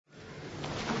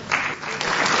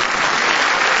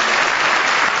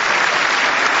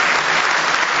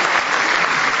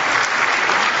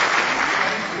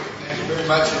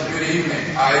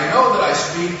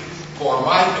speak for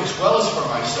Mike as well as for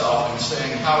myself in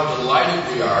saying how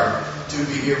delighted we are to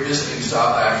be here visiting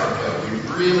South Africa.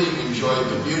 We really enjoyed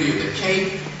the beauty of the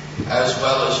Cape as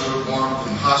well as your warmth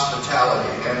and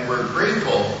hospitality, and we're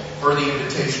grateful for the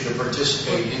invitation to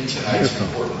participate in tonight's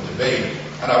important debate.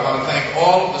 And I want to thank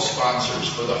all of the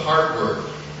sponsors for the hard work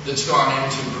that's gone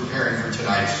into preparing for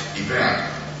tonight's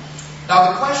event.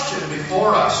 Now, the question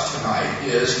before us tonight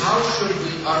is, how should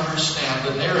we understand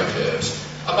the narratives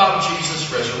about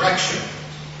Jesus' resurrection?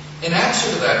 In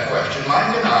answer to that question,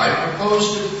 Mike and I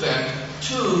propose to defend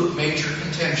two major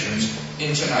contentions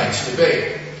in tonight's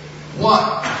debate.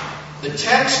 One, the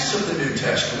texts of the New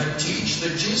Testament teach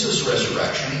that Jesus'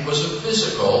 resurrection was a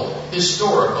physical,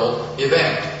 historical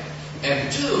event.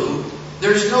 And two,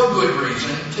 there's no good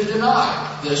reason to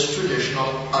deny this traditional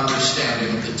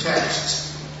understanding of the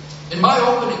texts. In my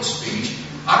opening speech,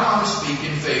 I want to speak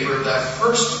in favor of that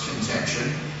first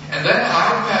contention, and then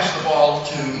I'll pass the ball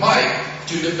to Mike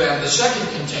to defend the second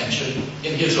contention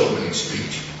in his opening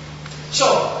speech. So,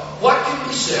 what can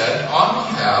be said on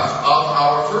behalf of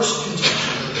our first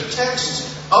contention that the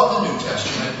texts of the New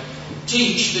Testament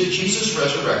teach that Jesus'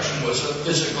 resurrection was a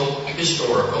physical,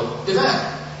 historical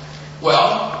event? Well,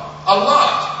 a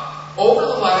lot. Over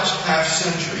the last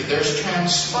half-century, there's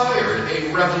transpired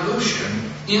a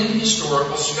revolution in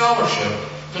historical scholarship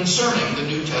concerning the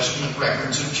New Testament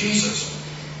records of Jesus.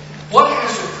 What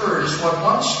has occurred is what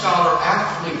one scholar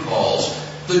aptly calls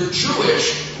the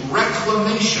Jewish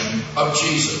reclamation of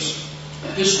Jesus.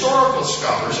 Historical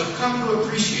scholars have come to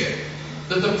appreciate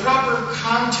that the proper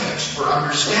context for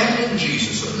understanding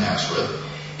Jesus of Nazareth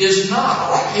is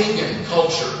not pagan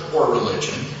culture or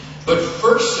religion, but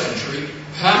first century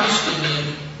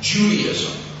Palestinian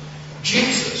Judaism.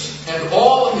 Jesus and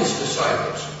all his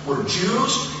disciples were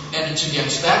Jews, and it's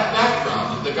against that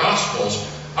background that the Gospels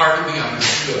are to be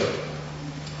understood.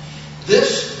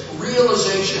 This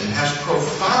realization has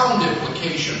profound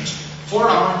implications for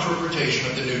our interpretation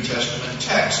of the New Testament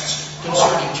texts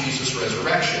concerning Jesus'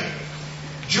 resurrection.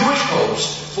 Jewish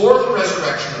hopes for the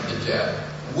resurrection of the dead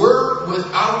were,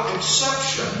 without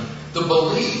exception, the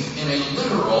belief in a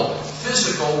literal,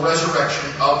 physical resurrection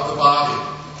of the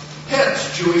body.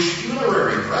 Hence, Jewish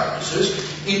funerary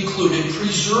practices included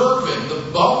preserving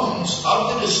the bones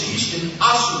of the deceased in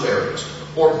ossuaries,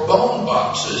 or bone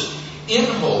boxes, in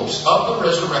hopes of the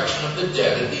resurrection of the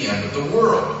dead at the end of the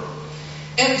world.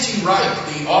 N.T.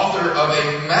 Wright, the author of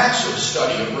a massive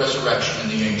study of resurrection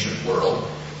in the ancient world,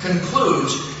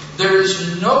 concludes there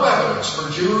is no evidence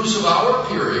for Jews of our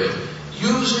period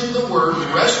using the word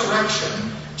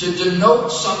resurrection to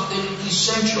denote something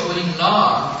essentially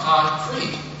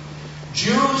non-concrete.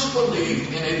 Jews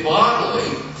believed in a bodily,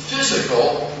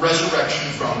 physical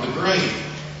resurrection from the grave.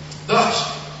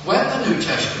 Thus, when the New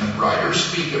Testament writers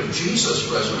speak of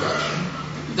Jesus' resurrection,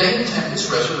 they intend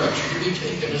his resurrection to be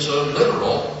taken as a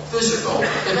literal, physical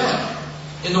event.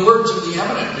 In the words of the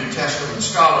eminent New Testament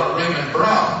scholar Raymond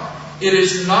Brown, it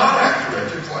is not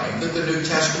accurate to claim that the New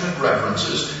Testament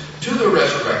references to the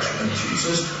resurrection of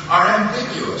Jesus are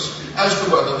ambiguous as to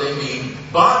whether they mean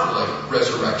bodily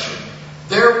resurrection.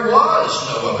 There was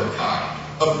no other kind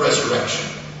of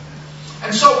resurrection.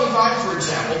 And so we find, for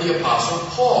example, the Apostle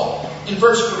Paul in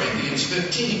 1 Corinthians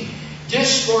 15,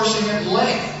 discoursing at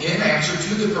length in answer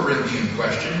to the Corinthian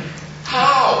question,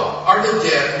 how are the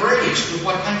dead raised? With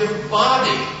what kind of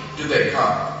body do they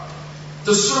come?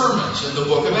 The sermons in the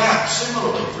book of Acts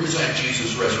similarly present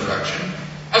Jesus' resurrection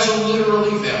as a literal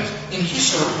event in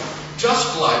history,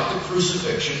 just like the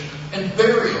crucifixion and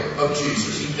burial of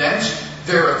Jesus, events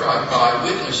verified by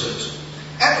witnesses.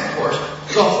 And of course,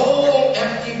 the whole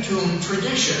empty tomb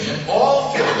tradition in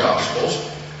all four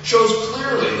Gospels shows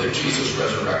clearly that Jesus'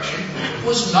 resurrection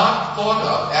was not thought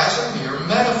of as a mere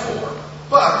metaphor,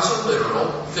 but as a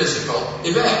literal, physical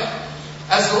event.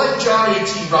 As the late John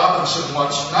A.T. Robinson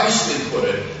once nicely put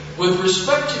it, with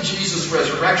respect to Jesus'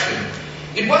 resurrection,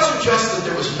 it wasn't just that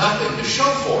there was nothing to show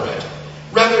for it.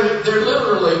 Rather, there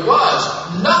literally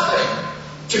was nothing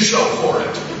to show for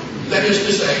it. That is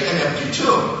to say, an empty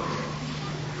tomb.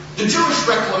 The Jewish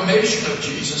reclamation of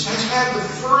Jesus has had the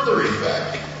further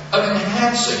effect of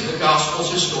enhancing the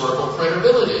Gospel's historical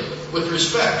credibility with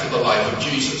respect to the life of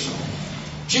Jesus.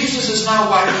 Jesus is now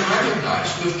widely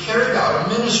recognized to have carried out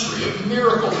a ministry of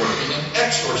miracle working and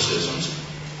exorcisms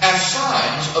as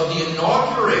signs of the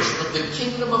inauguration of the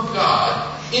kingdom of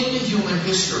God into human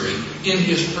history in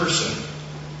his person.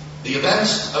 The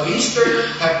events of Easter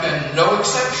have been no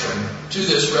exception to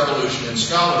this revolution in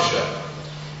scholarship.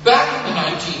 Back in the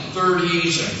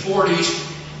 1930s and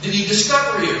 40s, the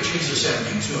discovery of Jesus'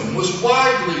 empty tomb was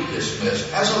widely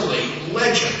dismissed as a late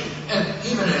legend and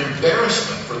even an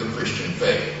embarrassment for the Christian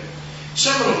faith.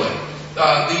 Similarly,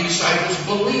 the disciples'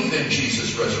 belief in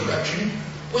Jesus' resurrection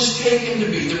was taken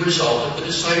to be the result of the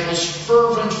disciples'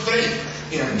 fervent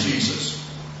faith in Jesus.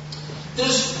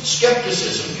 This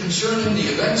skepticism concerning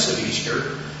the events of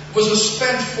Easter was a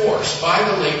spent force by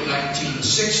the late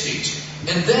 1960s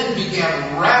and then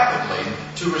began rapidly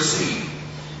to recede.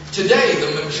 Today,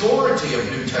 the majority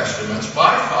of New Testaments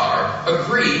by far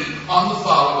agree on the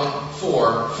following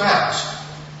 4 facts.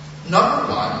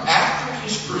 Number 1, after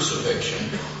his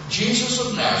crucifixion, Jesus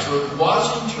of Nazareth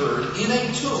was interred in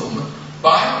a tomb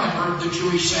by a member of the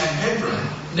Jewish Sanhedrin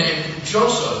named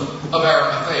Joseph of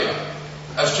Arimathea.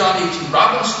 As John E.T.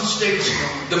 Robinson states,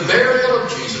 the burial of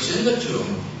Jesus in the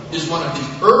tomb is one of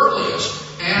the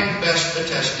earliest and best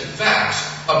attested facts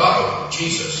about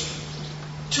Jesus.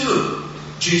 2,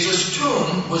 Jesus'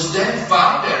 tomb was then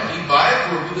found empty by a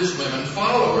group of his women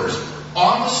followers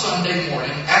on the Sunday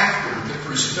morning after the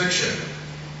crucifixion.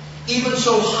 Even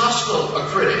so hostile a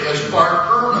critic as Bart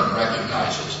Ehrman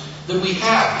recognizes that we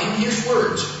have, in his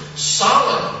words,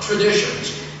 solid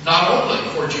traditions, not only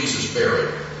for Jesus'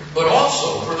 burial, but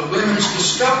also for the women's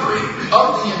discovery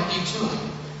of the empty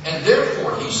tomb. And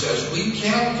therefore, he says, we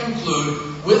can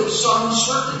conclude with some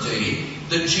certainty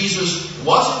that Jesus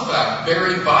was in fact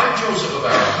buried by Joseph of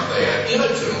Arimathea in a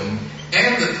tomb,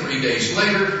 and that 3 days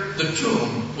later, the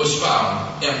tomb was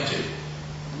found empty.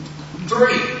 3,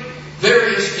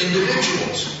 various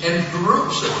individuals and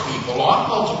groups of people on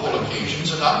multiple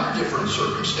occasions and under different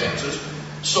circumstances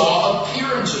saw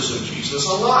appearances of Jesus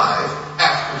alive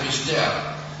after his death.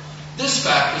 This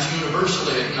fact is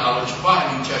universally acknowledged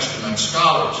by New Testament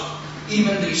scholars.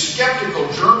 Even the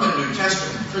skeptical German New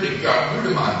Testament critic Gerd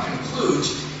Ludemann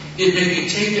concludes it may be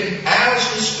taken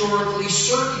as historically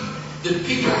certain that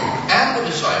Peter and the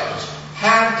disciples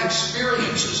had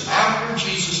experiences after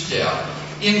Jesus'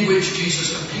 death in which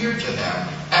Jesus appeared to them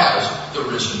as the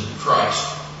risen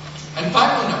Christ. And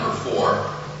finally, number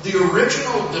 4, the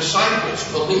original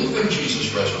disciples' belief in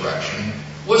Jesus' resurrection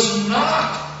was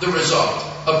not the result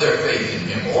of their faith in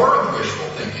him or of wishful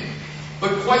thinking,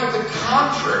 but quite the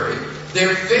contrary.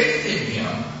 Their faith in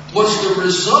him was the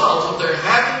result of their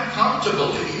having come to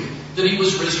believe that he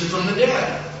was risen from the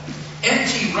dead.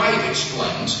 N.T. Wright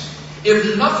explains,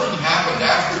 if nothing happened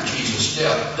after Jesus'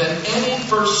 death, then any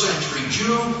first century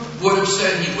Jew would have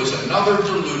said he was another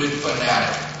deluded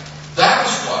fanatic. That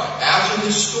is why, as an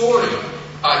historian,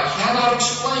 I cannot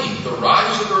explain the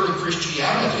rise of early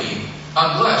Christianity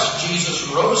unless Jesus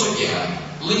rose again,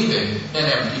 leaving an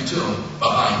empty tomb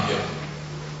behind him.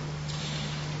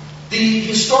 The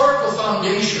historical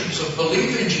foundations of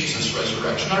belief in Jesus'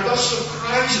 resurrection are thus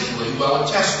surprisingly well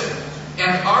attested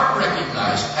and are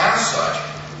recognized as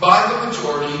such by the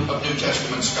majority of New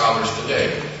Testament scholars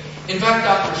today. In fact,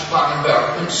 Dr.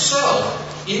 Spangenberg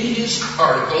himself, in his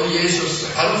article, Jesus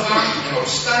Hellfahrt and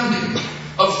Aufstanding,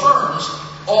 affirms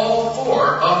all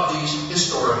 4 of these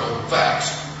historical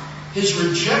facts. His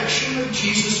rejection of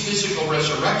Jesus' physical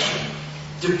resurrection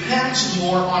depends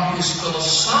more on his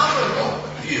philosophical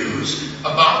views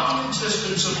about the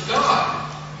existence of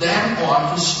God than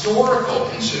on historical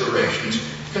considerations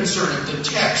concerning the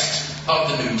texts of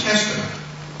the New Testament.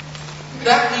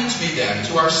 That leads me then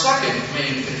to our second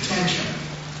main contention,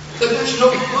 that there's no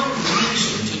good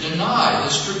reason to deny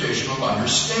this traditional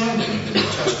understanding of the New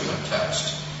Testament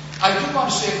text. I do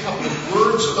want to say a couple of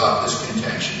words about this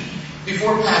contention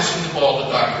before passing the ball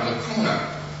to Dr. Lacuna.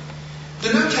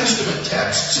 The New Testament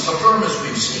texts affirm, as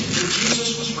we've seen, that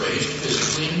Jesus was raised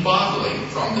physically and bodily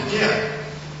from the dead.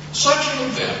 Such an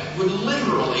event would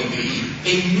literally be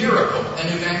a miracle, an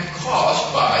event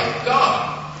caused by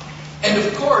God. And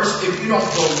of course, if you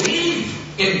don't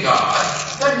believe in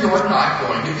God, then you're not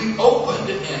going to be open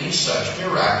to any such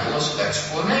miraculous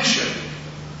explanation.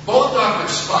 Both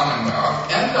Dr.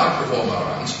 Spangenberg and Dr.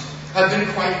 Wolmerans have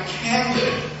been quite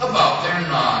candid about their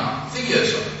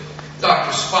non-theism.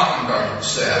 Dr. Spangenberg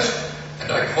says,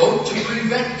 and I quote, "To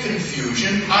prevent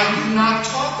confusion, I do not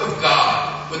talk of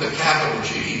God with a capital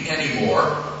G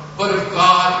anymore, but of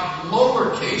God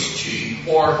lowercase g,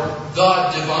 or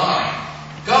the divine.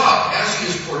 God, as he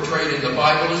is portrayed in the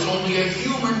Bible, is only a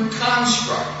human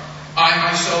construct.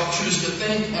 I myself choose to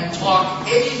think and talk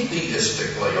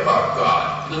atheistically about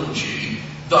God, little g,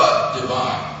 the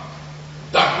divine."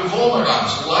 Dr.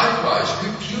 Wolmerans likewise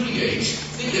repudiates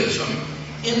theism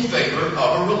in favor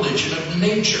of a religion of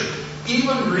nature,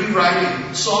 even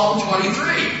rewriting Psalm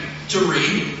 23 to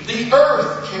read, "The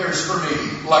earth cares for me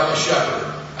like a shepherd.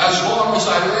 As long as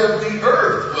I live, the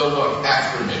earth will look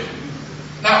after me."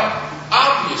 Now,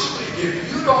 obviously,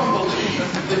 if you don't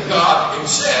believe that God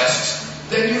exists,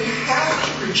 then you have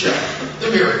to reject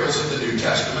the miracles of the New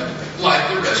Testament,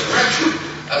 like the resurrection.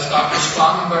 As Dr.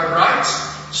 Spangenberg writes,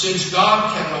 since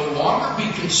God can no longer be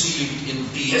conceived in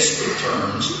theistic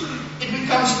terms, it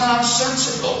becomes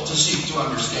nonsensical to seek to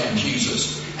understand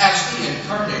Jesus as the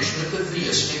incarnation of the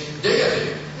theistic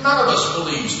deity. None of us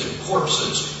believes that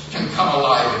corpses can come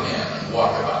alive again and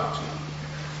walk about.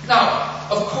 Now,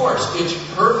 of course, it's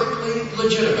perfectly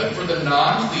legitimate for the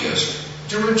non-theist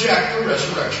to reject the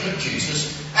resurrection of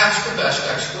Jesus as the best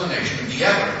explanation of the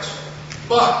evidence.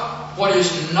 But what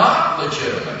is not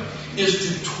legitimate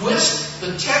is to twist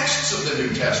the texts of the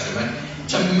New Testament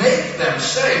to make them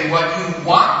say what you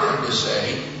want them to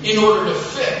say in order to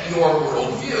fit your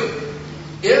worldview.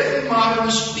 If a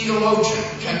modernist theologian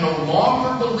can no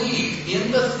longer believe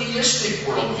in the theistic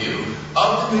worldview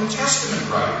of the New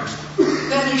Testament writers,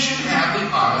 then he should have the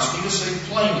honesty to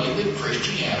say plainly that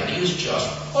Christianity is just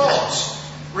false,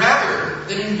 rather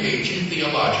than engage in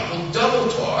theological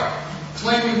double talk,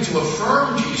 claiming to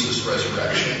affirm Jesus'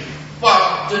 resurrection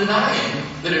while denying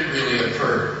that it really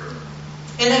occurred.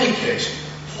 In any case,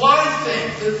 why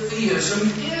think that theism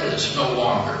is no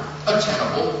longer a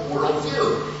tenable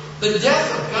worldview? The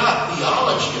death of God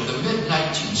theology of the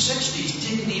mid-1960s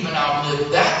didn't even outlive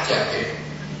that decade.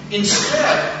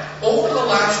 Instead, over the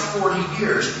last 40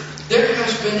 years, there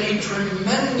has been a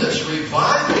tremendous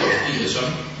revival of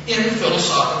theism in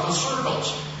philosophical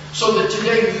circles, so that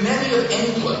today many of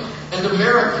England and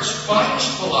America's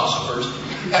finest philosophers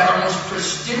at our most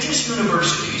prestigious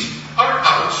universities are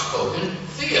outspoken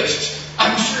theists.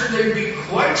 I'm sure they'd be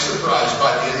quite surprised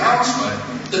by the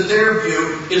announcement that their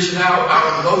view is now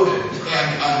outmoded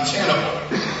and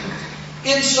untenable.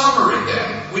 In summary,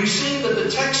 then, we've seen that the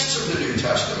texts of the New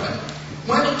Testament,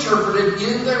 when interpreted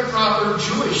in their proper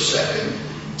Jewish setting,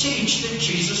 teach that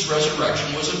Jesus'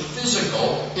 resurrection was a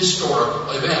physical,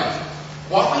 historical event.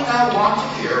 What we now want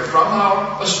to hear from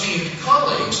our esteemed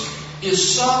colleagues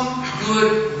is some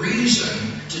good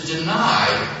reason to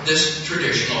deny this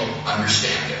traditional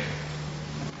understanding.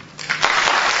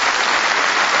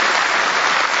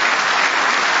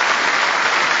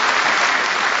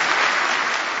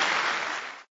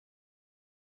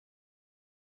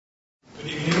 Good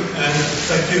evening and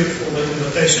thank you for the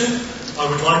invitation. I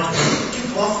would like to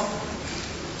kick off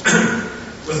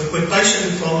with a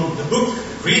quotation from the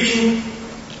book Reading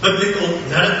Biblical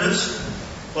Narratives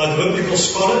by the biblical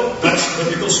scholar, Dutch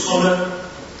biblical scholar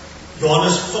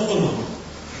Johannes Fokkelman.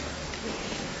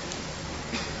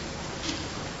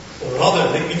 Or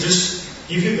rather, let me just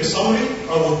give you the summary.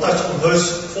 I will touch on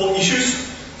those 4 issues,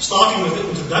 starting with the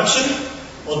introduction.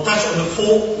 I'll touch on the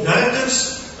 4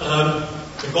 narratives,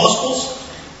 the Gospels,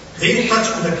 then touch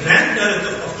on the grand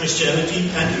narrative of Christianity,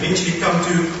 and eventually come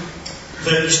to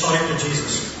the historical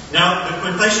Jesus. Now, the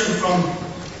quotation from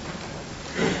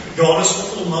Johannes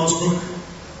Fokkelman's book.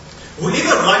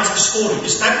 Whoever writes a story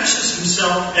establishes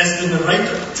himself as the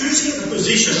narrator, choosing the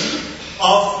position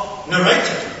of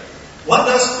narrator. What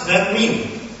does that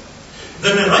mean?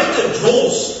 The narrator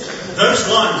draws those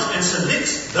lines and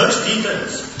selects those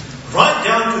details, right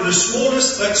down to the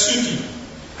smallest vacuity.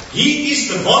 He is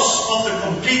the boss of the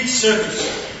complete circus.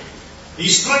 He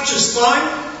structures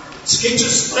time,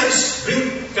 sketches space,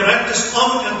 brings characters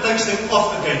on and takes them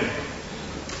off again.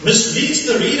 Misleads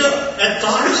the reader at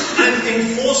times and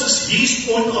enforces his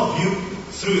point of view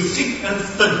through thick and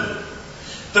thin.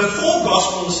 The 4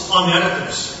 Gospels are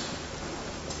narratives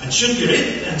and should be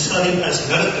read and studied as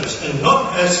narratives and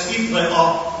not as if they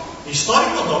are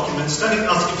historical documents telling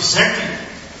us exactly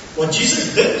what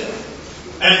Jesus did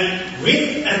and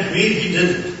when and where he did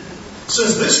it.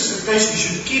 Since this is the case, we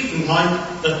should keep in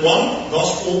mind that one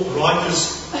Gospel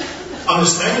writer's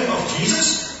understanding of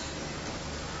Jesus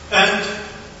and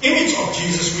image of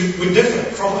Jesus would differ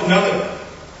from another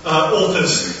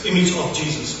author's image of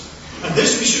Jesus. And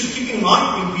this we should keep in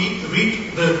mind when we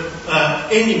read the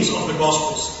endings of the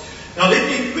Gospels. Now let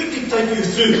me quickly take you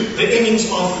through the endings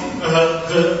of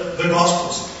the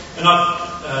Gospels. And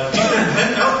I've given a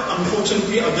handout.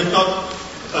 Unfortunately, I did not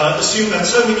assume that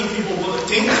so many people will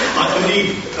attend. I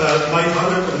only made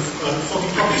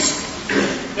 140 copies.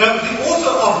 Now, the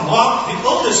author of Mark, the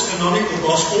oldest canonical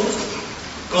Gospel,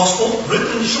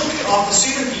 written shortly after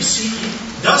 70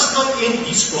 CE, does not end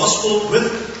his Gospel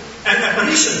with an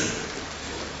apparition.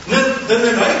 The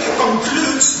narrator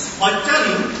concludes by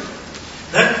telling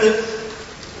that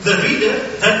the reader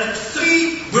that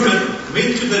 3 women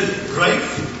went to the grave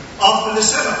after the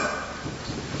Sabbath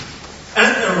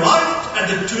and arrived at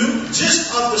the tomb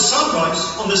just after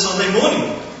sunrise on the Sunday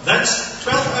morning. That's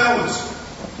 12 hours.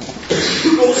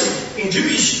 Because in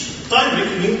Jewish time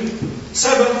reckoning,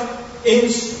 Sabbath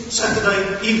ends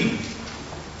Saturday evening.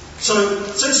 So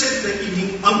since Saturday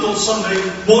evening until Sunday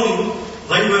morning,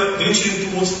 they were venturing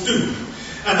towards the tomb.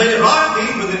 And they arrived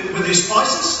there with their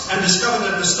spices and discovered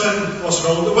that the stone was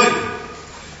rolled away.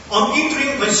 On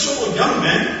entering, they saw a young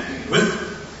man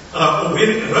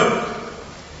wearing a robe.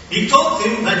 He told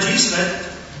them that Jesus had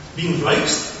been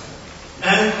raised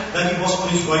and that he was on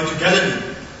his way to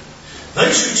Galilee.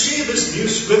 They should share this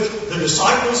news with the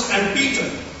disciples and Peter.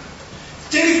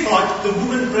 Terrified, the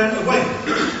woman ran away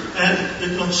and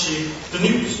did not share the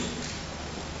news.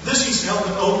 This is how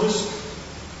the oldest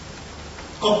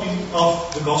copy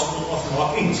of the Gospel of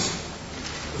Mark ends.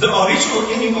 The original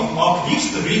ending of Mark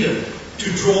leaves the reader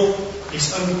to draw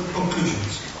his own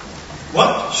conclusions.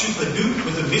 What should they do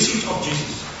with the message of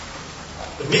Jesus?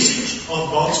 The message of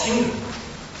God's kingdom.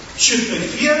 Should they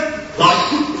fear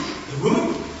like the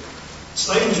woman,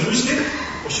 stay in Jerusalem,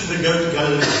 or should they go to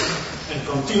Galilee and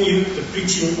continue the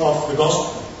preaching of the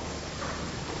Gospel?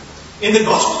 In the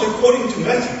Gospel according to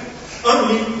Matthew,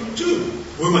 only 2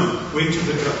 women went to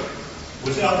the grave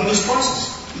without any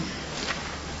spices.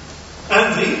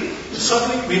 And then,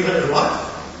 suddenly, when they arrived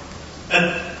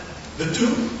at the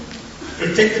tomb,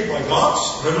 protected by guards,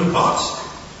 Roman guards,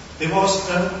 there was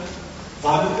a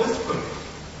violent earthquake.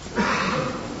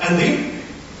 And then,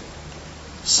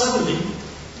 suddenly,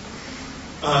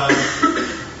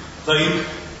 they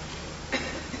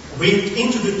went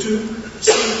into the tomb,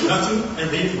 saw nothing, and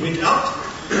then went out.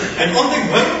 And on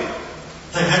their way,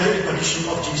 they had the apparition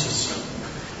of Jesus.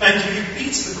 And he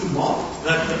repeats the command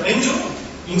that the angel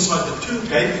inside the tomb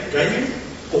gave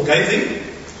them,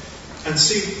 and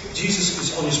said, Jesus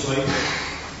is on his way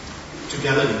to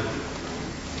Galilee.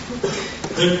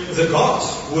 The guards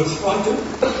were frightened,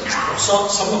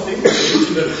 some of them went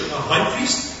to the high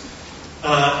priest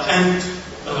and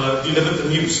delivered the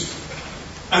news.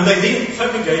 And they then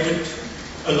fabricated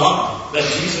a lie that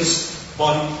Jesus'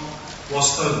 body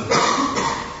was stolen.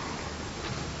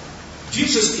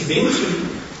 Jesus eventually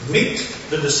met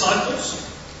the disciples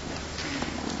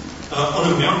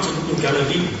on a mountain in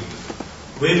Galilee,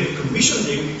 where he commissioned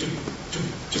them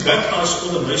to baptize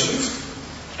all the nations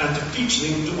and to teach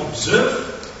them to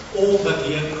observe all that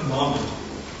he had commanded.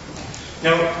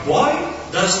 Now, why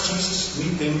does Jesus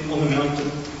meet them on the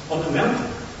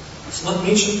mountain? It's not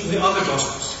mentioned in the other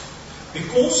Gospels.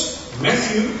 Because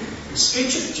Matthew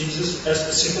sketches Jesus as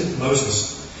the second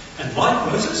Moses. And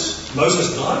like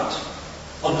Moses died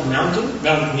on the mountain,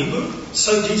 Mount Nebo,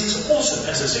 so Jesus also,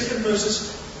 as the second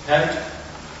Moses, had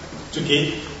to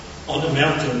get on the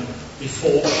mountain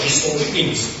before his story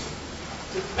ends.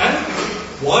 And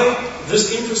why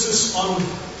this emphasis on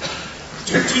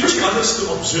to teach others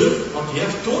to observe what he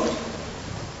has taught?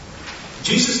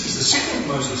 Jesus is the second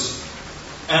Moses,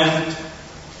 and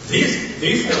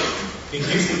therefore he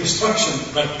gives the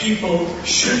instruction that people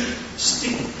should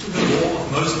stick to the law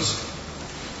of Moses.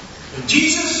 The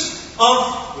Jesus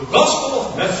of the Gospel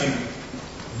of Matthew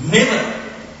never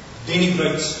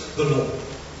denigrates the law.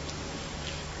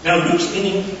 Now, Luke's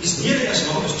ending is nearly as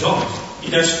long as John's.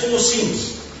 It has 4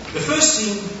 scenes. The first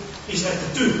scene is at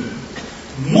the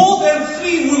tomb. More than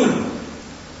 3 women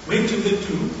went to the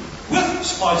tomb with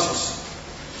spices.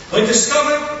 They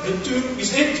discovered the tomb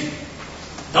is empty.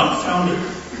 Dumbfounded,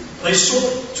 they saw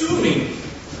 2 men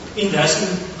in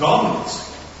dazzling garments.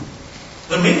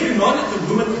 The men reminded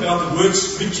the woman about the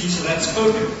words which Jesus had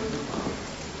spoken.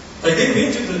 They then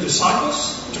went to the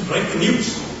disciples to break the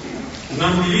news.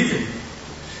 None believed them.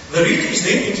 The reader is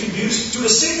then introduced to a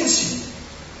second scene.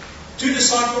 2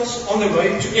 disciples on their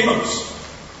way to Emmaus.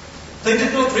 They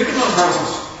did not recognize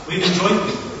Jesus when he joined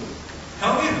them.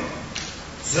 However,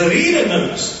 the reader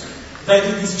knows that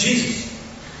it is Jesus,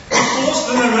 because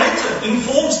the narrator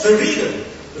informs the reader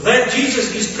that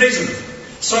Jesus is present.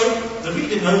 So the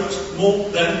reader knows more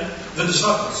than the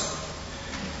disciples.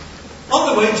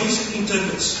 On the way, Jesus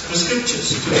interprets the scriptures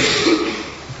to them,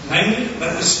 namely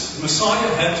that the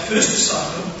Messiah had first to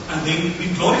suffer and then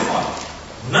be glorified.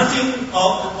 Nothing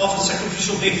of a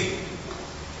sacrificial death.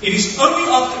 It is only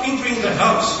after entering the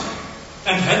house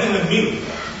and having a meal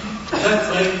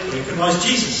that they recognize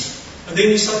Jesus. And then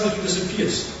he suddenly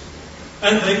disappears.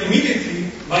 And they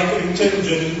immediately make a return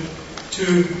journey to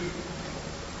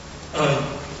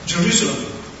Jerusalem.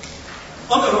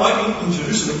 On arriving in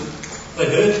Jerusalem, they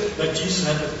heard that Jesus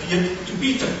had appeared to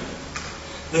Peter.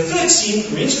 The third scene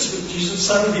commences with Jesus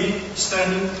suddenly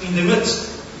standing in their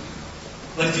midst.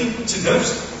 They think it's a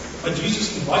ghost, but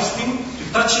Jesus invites them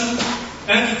to touch him,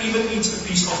 and he even eats a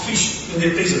piece of fish in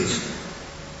their presence.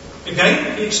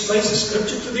 Again, he explains the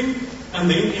scripture to them, and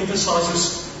then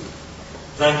emphasizes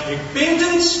that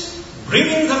repentance,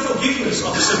 bringing the forgiveness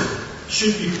of sin,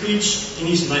 should be preached in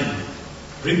his name.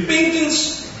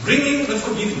 Repentance, bringing the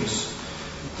forgiveness.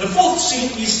 The fourth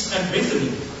scene is at Bethany,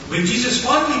 where Jesus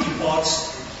finally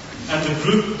departs and the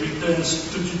group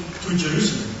returns to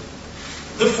Jerusalem.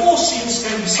 The four scenes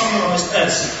can be summarized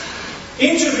as: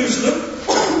 in Jerusalem,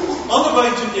 on the way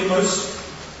to Emmaus,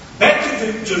 back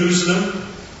to Jerusalem,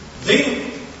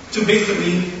 then to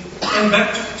Bethany, and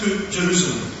back to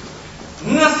Jerusalem.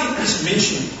 Nothing is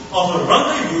mentioned of a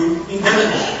rendezvous in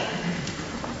Galilee.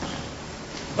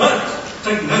 But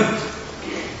take note,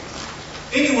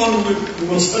 anyone who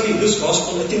will study this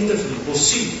gospel attentively will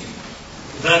see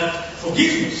that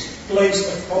forgiveness plays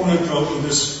a prominent role in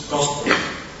this gospel.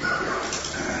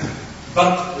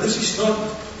 But this is not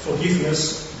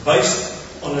forgiveness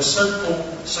based on a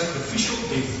so-called sacrificial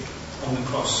death on the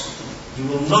cross. You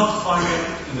will not find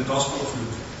it in the Gospel of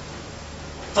Luke.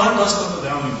 Time does not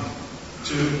allow me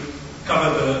to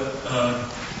cover the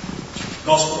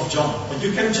Gospel of John, but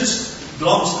you can just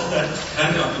glance at that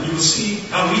handout and you will see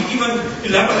how he even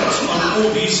elaborates on all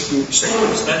these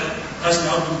stories that has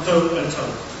now been told and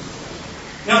told.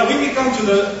 Now, when we come to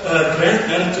the grand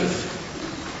narrative,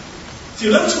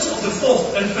 theologians of the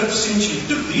 4th and 5th century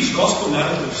took these gospel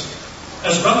narratives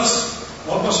as well as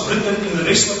what was written in the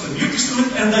rest of the New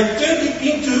Testament and they turned it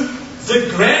into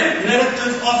the grand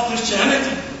narrative of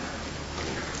Christianity.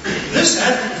 This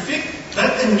had the effect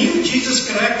that a new Jesus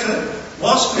character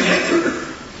was created.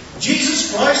 Jesus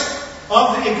Christ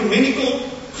of the ecumenical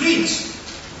creeds.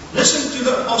 Listen to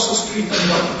the Apostles' Creed and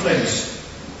what it claims.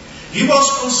 He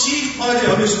was conceived by the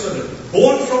Holy Spirit,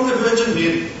 born from the Virgin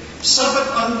Mary,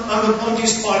 suffered under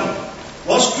Pontius Pilate,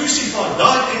 was crucified,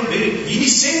 died and buried. He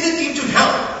descended into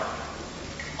hell.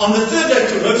 On the third day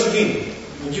to rose again.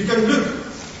 And you can look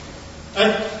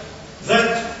at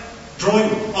that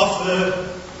drawing of the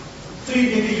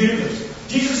three-decker universe.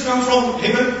 Jesus comes from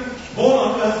heaven, born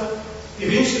on earth,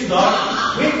 eventually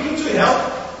died, went into hell,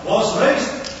 was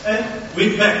raised and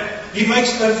went back. He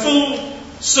makes a full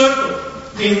circle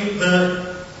in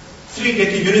the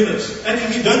three-decker universe. And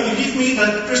if you don't believe me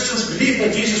that Christians believe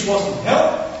that Jesus was in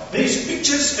hell, there's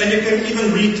pictures and you can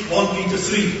even read 1 Peter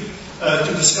 3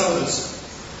 to discover this.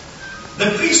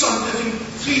 The pre-scientific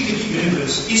three-decker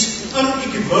universe is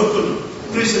unequivocally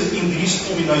present in these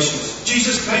formulations.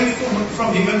 Jesus came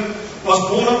from heaven, was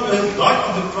born on earth, died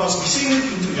on the cross, descended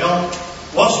into hell,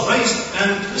 was raised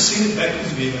and ascended back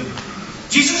into heaven.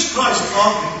 Jesus Christ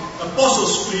of the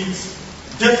Apostles' Creed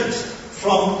differs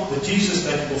from the Jesus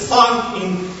that you will find in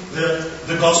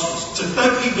the Gospels. It's a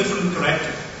totally different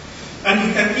character. And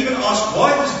you can even ask,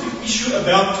 why this big issue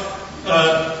about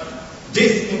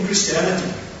death in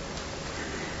Christianity?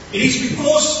 It is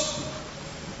because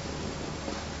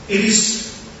it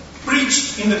is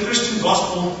preached in the Christian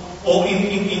gospel or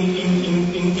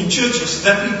in churches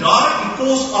that we die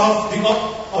because of the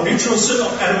original sin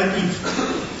of Adam and Eve.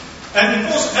 And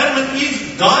because Adam and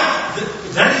Eve died,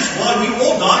 that is why we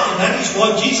all died, and that is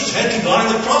why Jesus had to die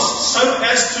on the cross, so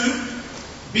as to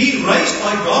be raised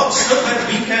by God so that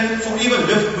we can forever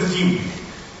live with Him.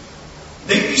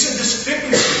 There is a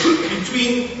discrepancy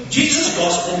between Jesus'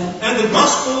 gospel and the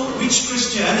gospel which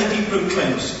Christianity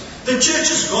proclaims. The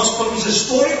church's gospel is a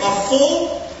story of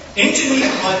fall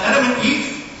engineered by Adam and Eve,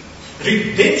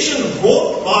 redemption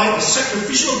wrought by the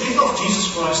sacrificial death of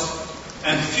Jesus Christ,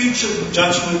 and future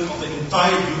judgment of the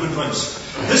entire human race.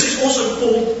 This is also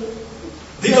called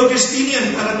the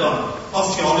Augustinian paradigm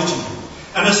of theology.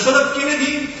 And as Philip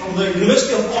Kennedy from the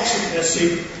University of Oxford has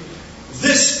said,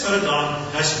 this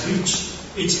paradigm has reached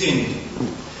its end.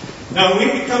 Now when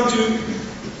we come to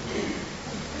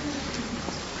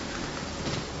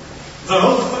the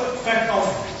whole fact of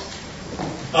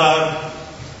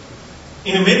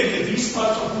in America, these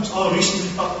types of books are recently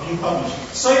being published.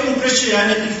 Saving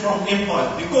Christianity from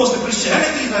Empire. Because the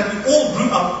Christianity that we all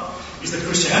grew up is the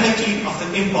Christianity of the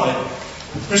Empire.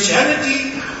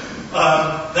 Christianity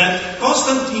that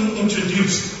Constantine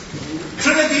introduced.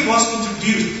 Trinity was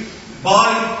introduced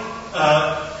by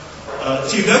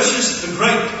Theodosius the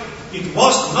Great. It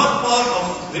was not part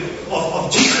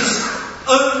of Jesus'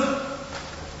 own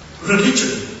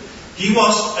religion. He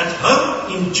was at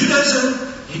home in Judaism.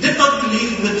 He did not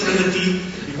believe in the Trinity.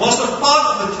 He was not part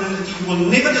of the Trinity. He will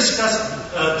never discover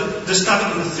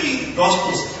in the three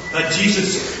Gospels that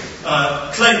Jesus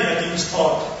claimed that he is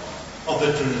part of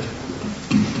the Trinity.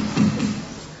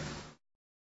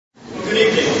 Good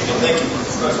evening, and thank you,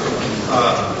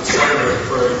 Senator,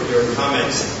 for your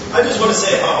comments. I just want to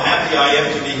say how happy I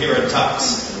am to be here at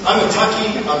Tufts. I'm a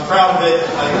Tucky. I'm proud of it.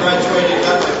 I graduated,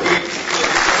 got my PhD.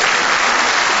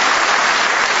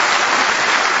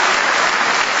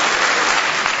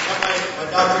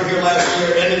 Doctor here last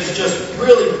year, and and it's just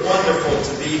really wonderful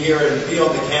to be here and be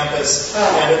on the campus.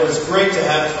 And it was great to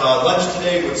have lunch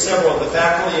today with several of the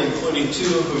faculty, including two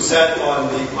who sat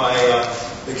on the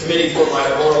committee for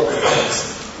my oral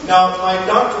defense. Now, my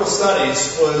doctoral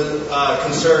studies was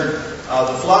concerned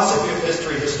the philosophy of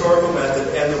history, historical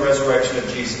method, and the resurrection of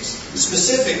Jesus.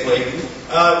 Specifically,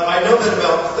 I know that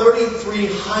about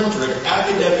 3,300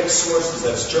 academic sources,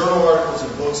 that's journal articles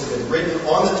and books, have been written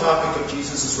on the topic of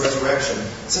Jesus' resurrection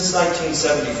since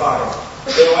 1975.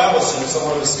 Bill Allison,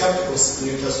 someone who is skeptical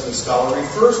New Testament scholar,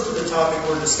 refers to the topic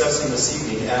we're discussing this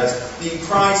evening as the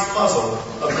prize puzzle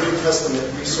of New Testament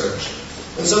research.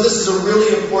 And so this is a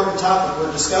really important topic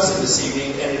we're discussing this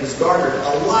evening, and it has garnered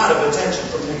a lot of attention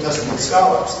from New Testament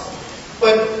scholars.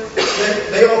 But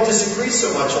they all disagree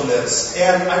so much on this,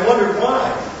 and I wondered why.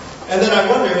 And then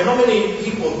I wondered how many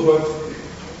people who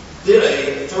did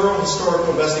a thorough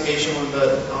historical investigation on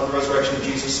the resurrection of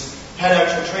Jesus had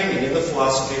actual training in the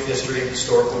philosophy of history and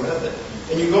historical method.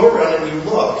 And you go around and you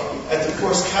look at the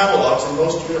course catalogs in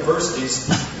most universities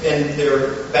and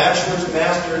their bachelor's,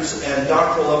 master's, and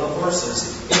doctoral level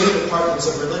courses in the departments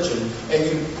of religion, and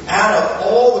you add up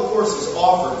all the courses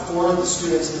offered for the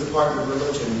students in the Department of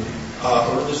Religion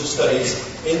or Religious Studies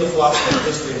in the philosophy of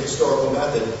history and historical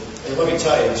method. And let me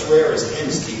tell you, it's rare as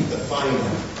hen's teeth to find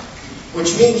them.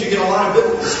 Which means you get a lot of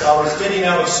biblical scholars getting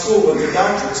out of school with their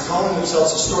doctorates calling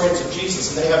themselves historians of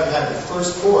Jesus, and they haven't had the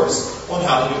first course on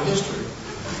how to do history.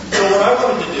 So what I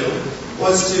wanted to do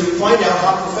was to find out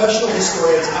how professional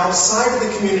historians outside of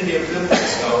the community of biblical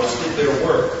scholars did their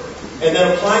work, and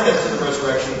then apply that to the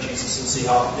resurrection of Jesus and see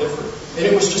how it differed. And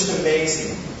it was just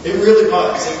amazing. It really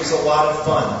was. It was a lot of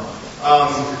fun.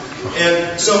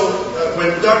 And so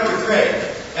when Dr. Craig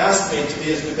asked me to be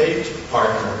his debate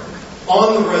partner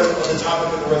on the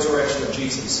topic of the resurrection of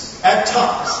Jesus at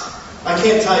Tufts, I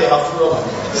can't tell you how thrilled I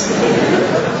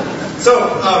was.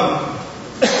 So,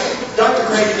 Dr.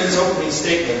 Craig, in his opening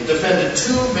statement, defended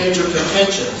two major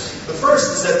contentions. The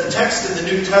first is that the text of the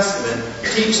New Testament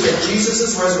teach that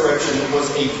Jesus' resurrection was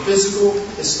a physical,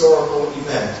 historical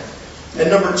event. And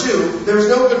number two, there's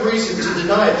no good reason to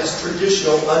deny this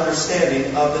traditional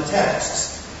understanding of the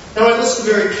texts. Now, I listened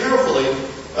very carefully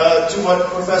to what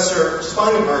Professor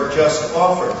Spangenberg just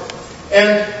offered.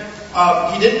 And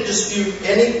he didn't dispute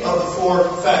any of the four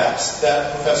facts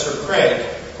that Professor Craig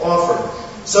offered.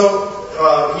 So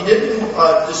he didn't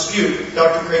dispute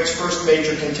Dr. Craig's first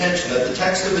major contention, that the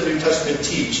text of the New Testament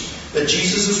teach that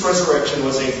Jesus' resurrection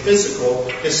was a physical,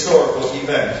 historical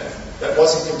event. That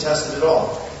wasn't contested at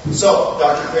all. So,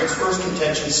 Dr. Craig's first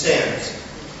contention stands.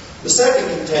 The second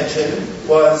contention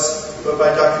was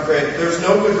by Dr. Craig, there's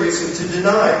no good reason to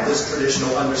deny this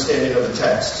traditional understanding of the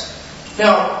text.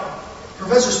 Now,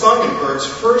 Professor Spangenberg's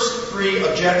first three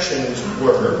objections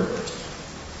were,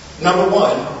 number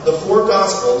one, the four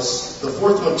Gospels, the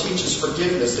fourth one teaches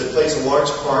forgiveness that plays a large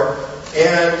part,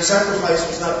 and sacrifice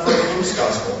was not part of Luke's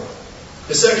Gospel.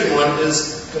 The second one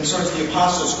concerns the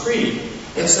Apostles' Creed,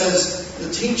 and says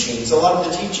the teachings, a lot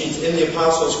of the teachings in the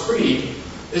Apostles' Creed,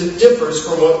 differs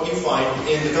from what you find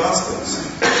in the Gospels.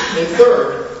 And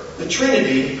third, the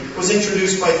Trinity was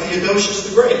introduced by Theodosius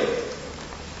the Great.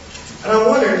 And I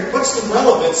wondered, what's the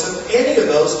relevance of any of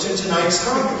those to tonight's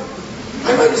topic?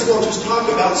 I might as well just talk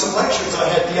about some lectures I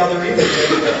had the other evening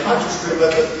at Hodges Group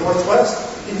at the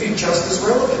Northwest. It'd be just as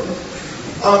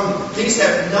relevant. These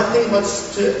have nothing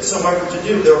whatsoever to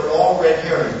do. They're all red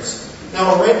herrings.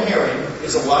 Now, a red herring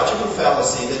is a logical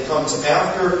fallacy that comes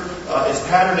after, is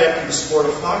patterned after the sport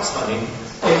of fox hunting,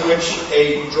 in which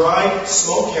a dried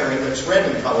smoked herring that's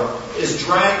red in color is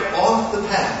dragged off the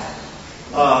path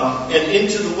and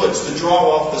into the woods to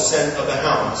draw off the scent of the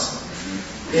hounds.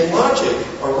 In logic,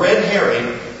 a red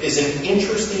herring is an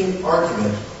interesting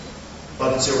argument,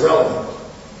 but it's irrelevant.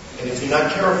 And if you're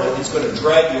not careful, it's going to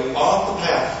drag you off the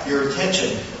path, your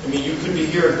attention. I mean, you could be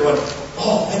here going,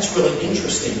 oh, that's really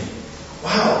interesting.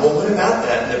 Wow, well, what about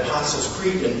that in the Apostles'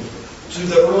 Creed? And do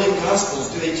the early Gospels,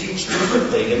 do they teach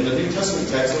differently in the New Testament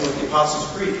text than with the Apostles'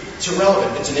 Creed? It's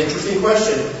irrelevant. It's an interesting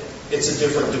question. It's a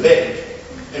different debate.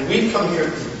 And we've come here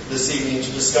this evening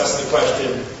to discuss the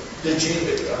question,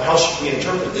 how should we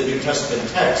interpret the New Testament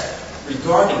text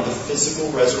regarding the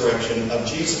physical resurrection of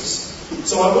Jesus?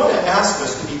 So I want to ask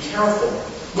us to be careful.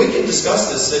 We can discuss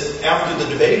this after the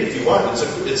debate if you want.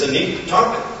 It's a neat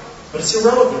topic. But it's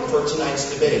irrelevant for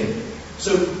tonight's debate.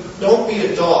 So don't be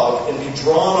a dog and be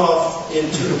drawn off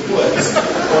into the woods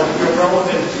on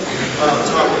irrelevant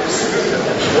topics.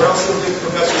 Or else you'll give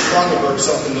Professor Spangenberg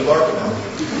something to bark about.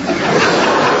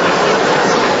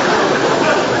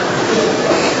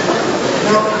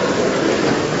 Now,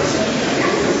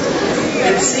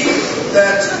 it seems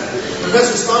that the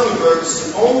Professor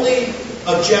Spangenberg's only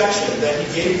objection that he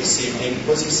gave this evening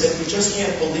was he said, we just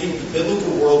can't believe the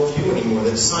biblical worldview anymore,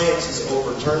 that science has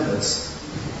overturned this.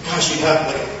 Gosh, you have,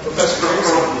 like Professor Gray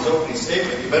said in his opening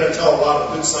statement, you better tell a lot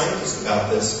of good scientists about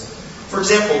this. For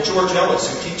example, George Ellis,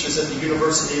 who teaches at the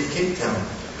University of Cape Town,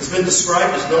 has been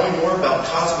described as knowing more about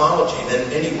cosmology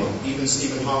than anyone, even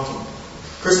Stephen Hawking.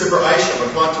 Christopher Isham,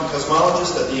 a quantum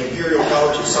cosmologist at the Imperial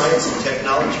College of Science and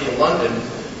Technology in London,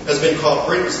 has been called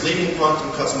Britain's leading quantum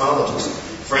cosmologist.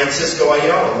 Francisco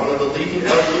Ayala, one of the leading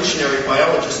evolutionary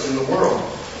biologists in the world.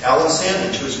 Alan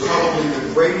Sandage, who is probably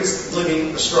the greatest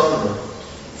living astronomer.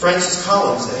 Francis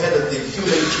Collins, the head of the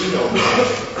Human Genome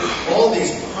Project. All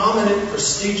these prominent,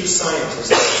 prestigious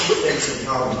scientists have two things in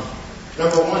common.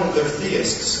 Number one, they're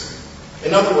theists.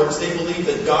 In other words, they believe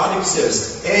that God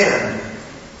exists and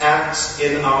acts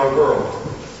in our world.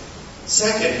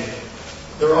 Second,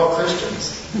 they're all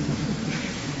Christians.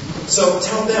 So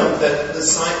tell them that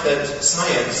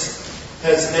science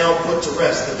has now put to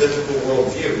rest the biblical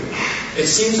worldview. It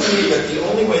seems to me that the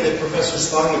only way that Professor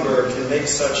Spangenberg can make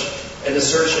such an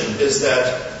assertion is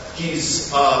that he's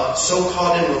so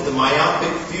caught in with the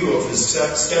myopic view of his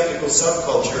skeptical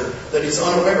subculture that he's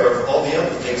unaware of all the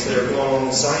other things that are going on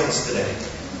in science today.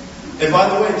 And by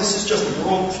the way, this is just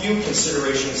worldview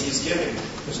considerations he's giving.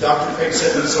 As Dr. Craig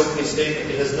said in his opening statement,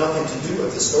 it has nothing to do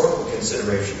with historical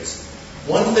considerations.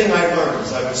 One thing I learned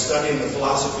as I was studying the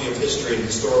philosophy of history and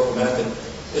historical method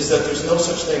is that there's no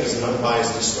such thing as an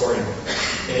unbiased historian.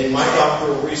 And in my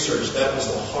doctoral research, that was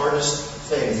the hardest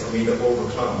thing for me to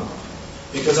overcome.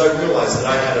 Because I realized that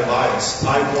I had a bias.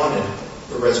 I wanted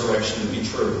the resurrection to be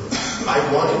true. I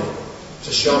wanted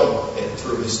to show it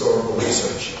through historical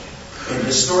research. And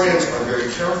historians are very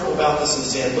careful about this and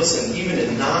saying, listen, even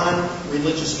in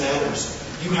non-religious matters,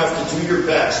 you have to do your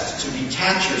best to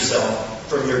detach yourself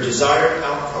from your desired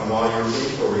outcome while your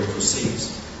inquiry proceeds.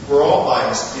 We're all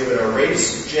biased, given our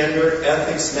race, gender,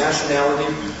 ethics, nationality,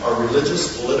 our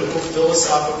religious, political,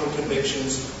 philosophical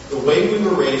convictions, the way we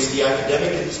were raised, the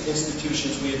academic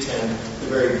institutions we attend, the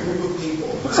very group of people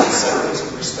whose acceptance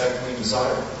and respect we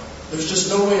desire. There's just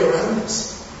no way around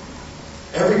this.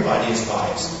 Everybody is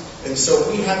biased. And so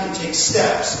we have to take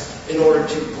steps in order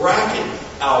to bracket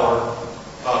our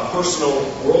personal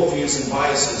worldviews and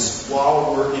biases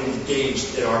while we're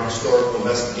engaged in our historical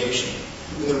investigation.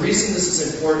 And the reason this is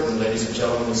important, ladies and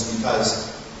gentlemen, is because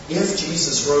if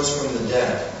Jesus rose from the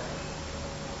dead,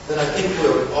 then I think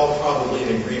we're all probably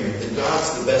in agreement that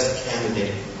God's the best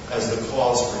candidate as the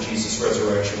cause for Jesus'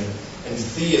 resurrection, and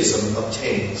theism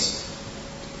obtains.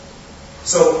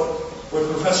 So, what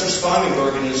Professor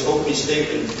Spangenberg in his opening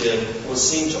statement did was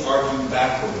seem to argue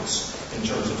backwards in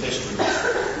terms of history.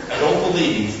 I don't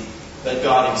believe that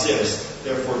God exists,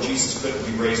 therefore Jesus couldn't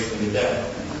be raised from the dead.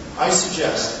 I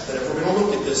suggest that if we're going to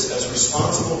look at this as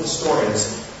responsible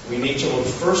historians, we need to look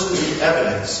first at the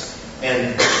evidence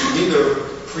and neither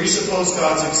presuppose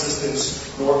God's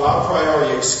existence nor a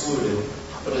priori exclude it,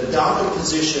 but adopt a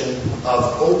position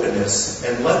of openness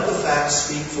and let the facts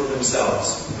speak for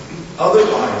themselves.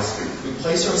 Otherwise, we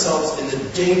place ourselves in the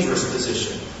dangerous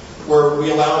position where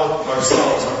we allow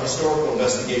ourselves, our historical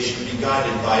investigation, to be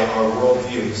guided by our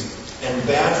worldviews. And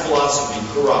bad philosophy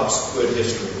corrupts good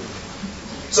history.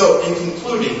 So, in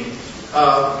concluding,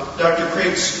 Dr.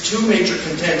 Craig's two major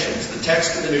contentions, the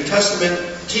text of the New Testament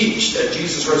teach that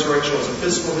Jesus' resurrection was a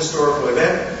physical historical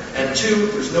event, and two,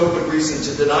 there's no good reason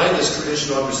to deny this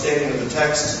traditional understanding of the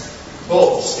text.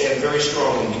 Both stand very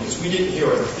strongly because we didn't hear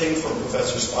a thing from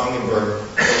Professor Spangenberg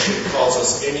that should cause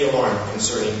us any alarm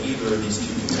concerning either of these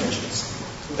two contentions.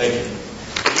 Thank you.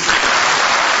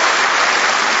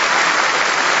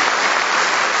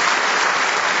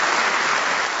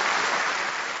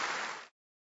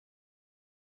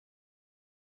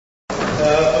 I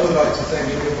would like to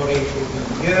thank everybody for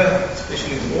being here,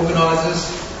 especially the organizers,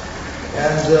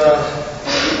 and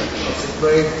Dr.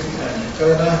 Craig and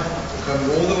Turner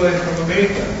coming all the way from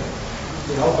America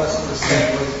to help us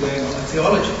understand what is going on in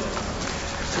theology.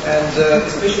 And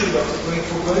especially Dr. Craig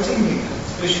for quoting me,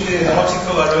 especially an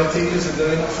article I wrote 10 years ago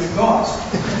in Afrikaans.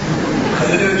 I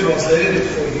don't know who translated it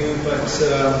for you, but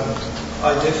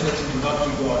I definitely do not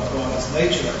regard God as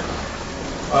nature.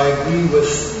 I agree with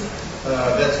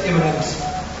that eminent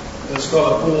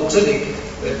scholar Paul Tillich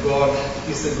that God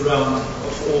is the ground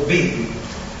of all being.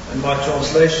 And my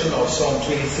translation of Psalm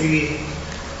 23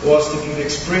 was to give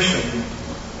expression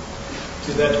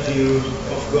to that view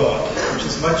of God, which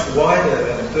is much wider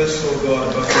than a personal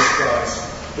God above the skies,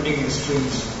 putting the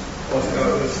strings of our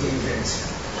earthly events.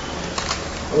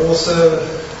 It's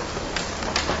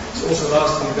also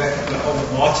nice to be back at my alma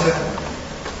mater.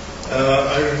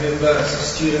 I remember as a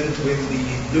student when the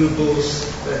Blue Bulls,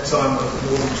 that time of the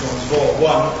Northern Transvaal,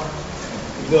 won,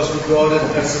 it was regarded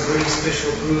as a very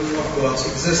special proof of God's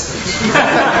existence.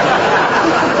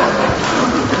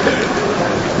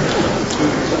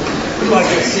 Like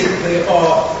I said, there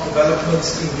are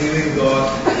developments in viewing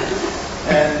God,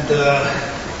 and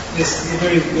there's a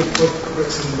very good book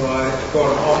written by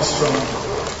Karen Armstrong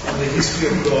on the history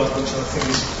of God, which I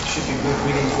think should be good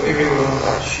reading for everyone.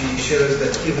 She shows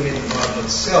that even in the Bible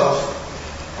itself,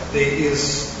 there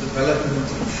is development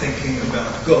in thinking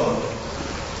about God.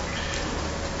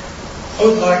 I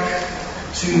would like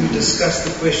to discuss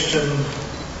the question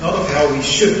not of how we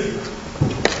should,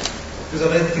 because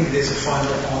I don't think there's a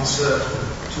final answer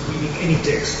to reading any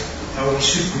text, how we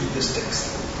should read this text,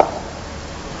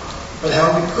 but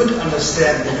how we could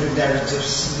understand the new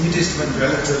narratives, New Testament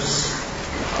narratives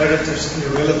in a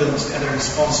relevant and a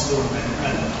responsible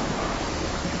manner.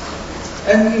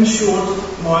 And in short,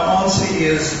 my answer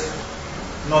is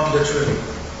not literally.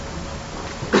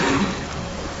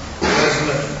 As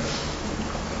myth.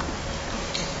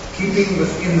 Keeping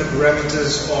within the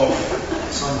parameters of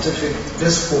scientific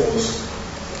discourse,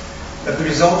 that the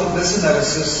result of this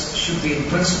analysis should be in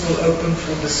principle open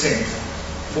for dissent,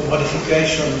 for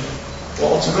modification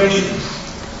or alteration.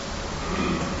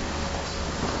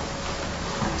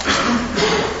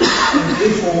 And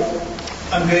therefore,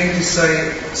 I'm going to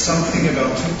say something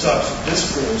about two types of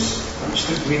discourse which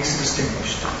the Greeks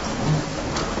distinguished.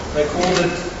 They called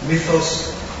it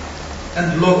mythos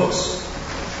and logos.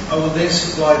 I will then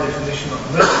supply a definition of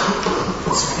myth,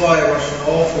 and supply a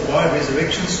rationale for why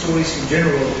resurrection stories in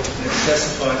general are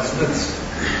classified as myths.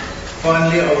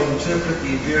 Finally, I will interpret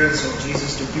the appearance of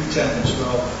Jesus to Bhutan as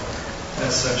well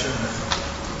as such a myth.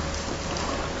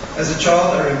 As a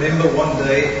child, I remember one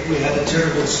day we had a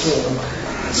terrible storm,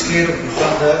 and scared of the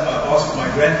thunder, I asked my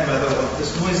grandmother what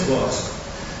this noise was.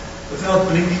 Without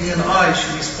blinking an eye,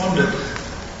 she responded,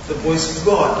 "The voice of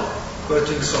God,"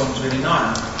 quoting Psalm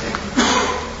 29.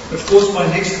 Of course, my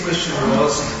next question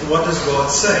was, what does God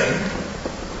say?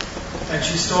 And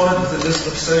she started with a list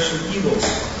of social evils.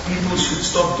 People should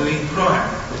stop doing crime.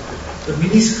 The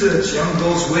miniskirts young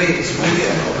girls wear is really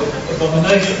an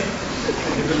abomination.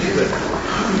 Can you believe it?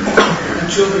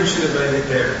 And children should obey their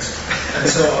parents. And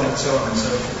so on and so on and so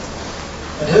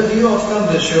forth. And her view of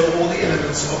thunder show all the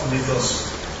elements of mythos,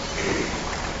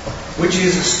 which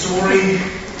is a story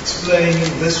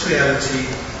explaining this reality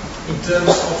in terms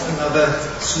of another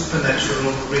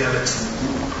supernatural reality.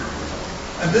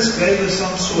 And this gave us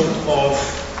some sort of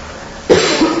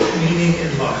meaning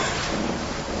in life.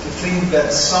 To think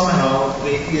that somehow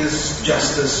there is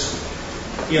justice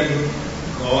in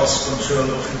God's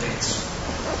control of events.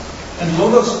 And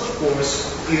logos, of course,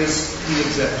 is the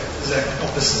exact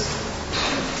opposite.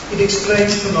 It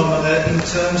explains phenomena in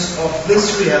terms of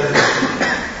this reality.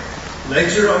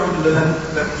 Later I would learn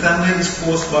that thunder is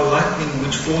caused by lightning,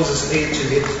 which causes air to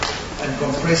hit and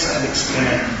compress and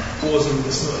expand, causing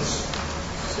this noise.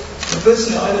 So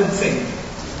personally, I don't think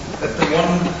that the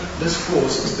one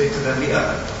discourse is better than the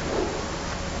other.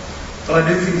 But I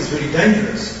do think it's very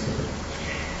dangerous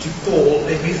to call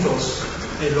a mythos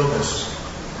a logos.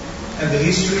 And the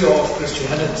history of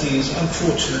Christianity is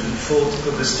unfortunately filled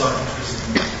with this type of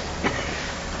reasoning.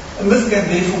 A myth can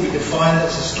therefore be defined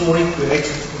as a story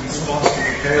created in response to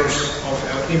the chaos of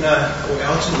our inner or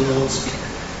outer worlds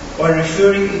by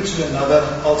referring it to another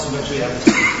ultimate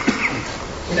reality.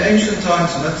 In ancient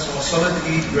times, myths are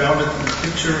solidly grounded in the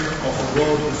picture of a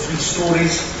world with three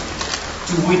stories,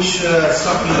 to which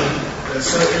Saki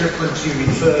so eloquently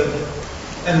referred,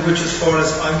 and which, as far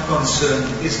as I'm concerned,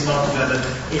 is not valid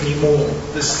anymore.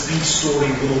 This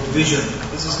three-story world vision.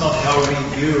 This is not how we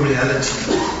view reality.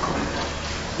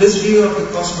 This view of the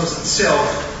cosmos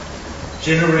itself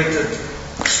generated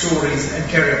stories and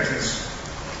characters.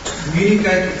 To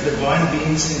communicate with divine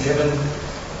beings in heaven,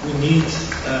 we need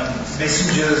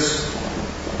messengers,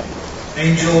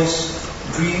 angels,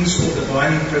 dreams or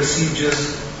divine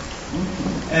procedures,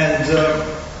 and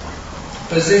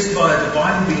possessed by a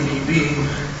divine being,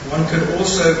 one can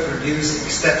also produce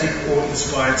ecstatic or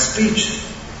inspired speech.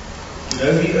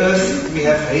 Below the earth, we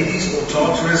have Hades or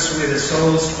Tartarus, where the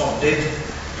souls of dead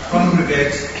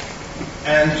congregate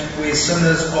and where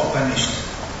sinners are punished.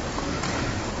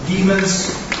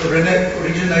 Demons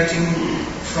originating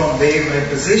from there may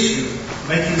possess you,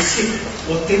 make you sick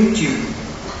or tempt you.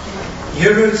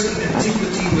 Heroes in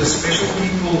antiquity were special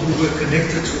people who were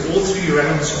connected to all three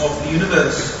realms of the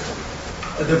universe.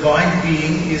 A divine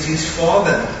being is his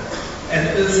father, an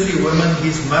earthly woman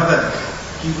his mother.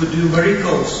 He would do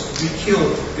miracles, be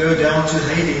killed, go down to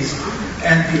Hades,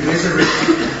 and be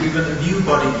resurrected and given a new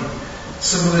body.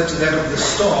 similar to that of the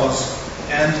stars,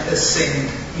 and ascend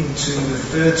into the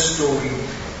third story,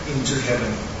 into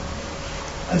heaven.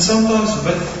 And sometimes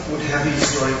myth would have a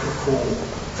historical core.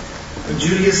 When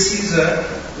Julius Caesar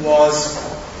was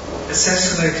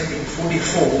assassinated in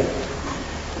 44,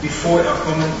 before our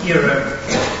common era,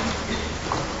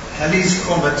 Halley's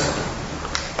Comet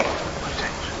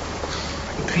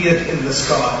appeared in the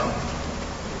sky.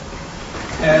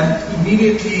 And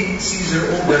immediately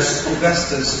Caesar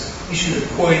Augustus issued a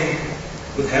coin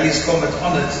with Halley's Comet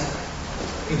on it,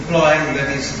 implying that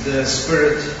is the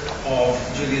spirit of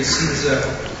Julius Caesar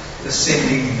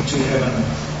ascending to heaven.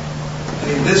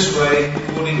 And in this way,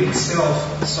 calling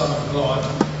himself the Son of God,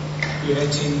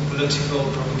 creating political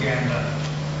propaganda.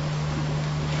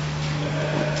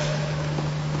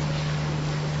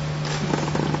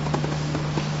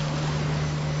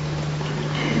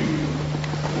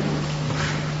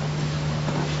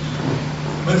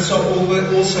 Myths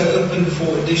are also open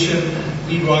for addition,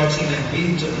 rewriting and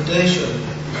reinterpretation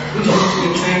due to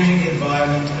a changing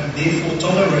environment and therefore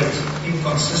tolerate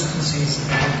inconsistencies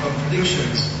and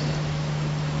contradictions.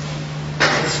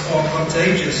 Myths are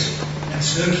contagious and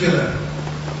circular.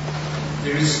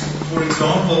 There is, for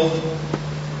example,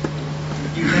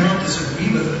 you cannot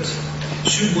disagree with it.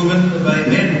 Should women obey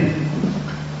men?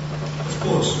 Of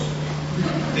course.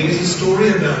 There is a story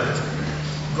about it.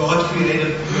 God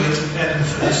created Adam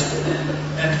first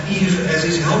and Eve as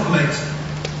his helpmate,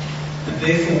 and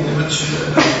therefore women should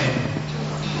obey men.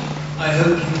 I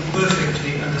hope you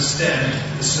perfectly understand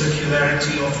the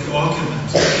circularity of the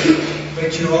argument.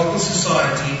 Patriarchal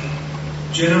society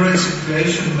generates a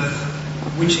creation myth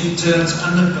which in turn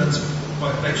underpins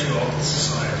by patriarchal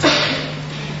society.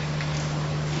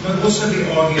 It might also be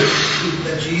argued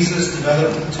that Jesus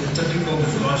developed into a typical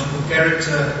mythological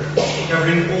character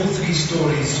covering all three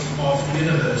stories of the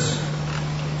universe.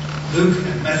 Luke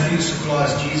and Matthew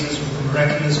supplies Jesus with a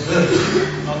miraculous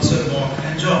birth, not so Mark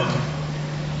and John.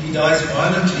 He dies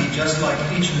violently, just like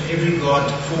each and every god,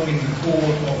 forming the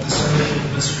core of the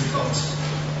so-called mystery cults.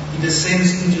 He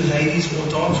descends into Hades or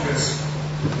Tartarus,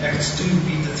 Acts 2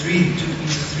 Peter 3.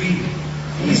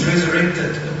 He is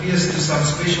resurrected, appears to some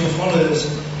special followers,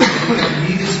 and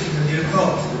leaders in the new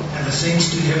cult, and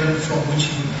ascends to heaven, from which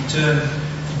he would return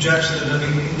to judge the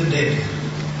living and the dead.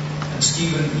 And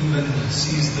Stephen even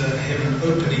sees the heaven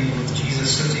opening with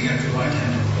Jesus sitting at the right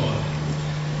hand of God.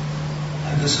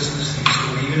 And this is the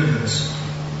three-story universe.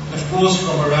 Of course,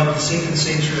 from around the 2nd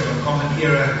century of our common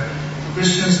era,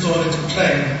 Christians started to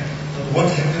claim that what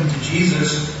happened to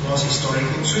Jesus was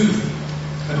historical truth.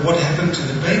 But what happened to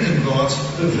the pagan gods,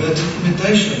 perverted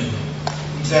imitation.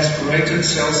 Exasperated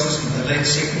Celsus in the late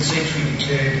 2nd century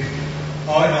declared,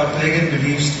 are our pagan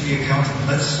beliefs to be accounted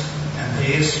myths, and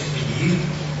theirs believed?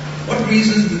 What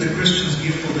reasons do the Christians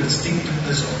give for the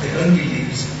distinctiveness of their own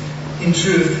beliefs? In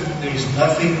truth, there is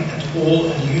nothing at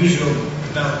all unusual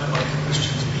about what the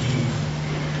Christians believe.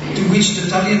 To which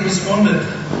Tertullian responded,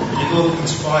 they will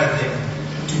inspire them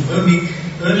to mimic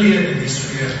earlier in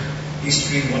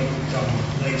history what would come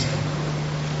later.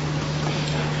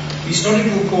 The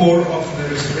historical core of the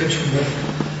resurrection myth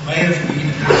may have been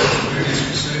according to various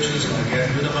researchers like Gary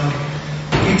Wideman,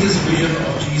 Peter's vision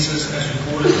of Jesus as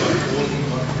recorded by Paul in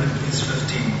 1 Corinthians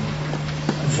 15.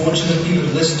 Unfortunately,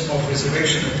 the list of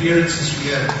resurrection appearances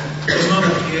here does not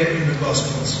appear in the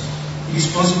Gospels. It is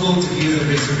possible to view the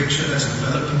resurrection as a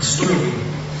developing story.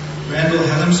 Randall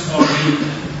Helms argued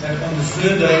that on the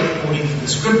third day, according to the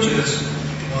scriptures,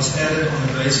 was added on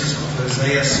the basis of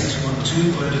Hosea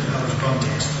 6:1-2, quoted out of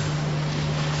context.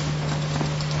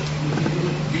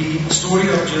 The story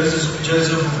of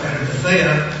Joseph of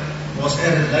Arimathea was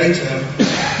added later.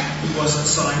 He was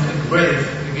assigned a grave,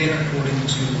 again according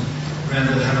to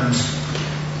Randall Helms,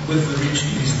 with the rich in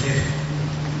his death,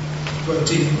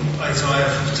 quoting Isaiah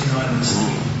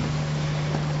 59:3.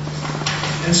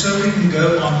 And so we can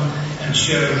go on and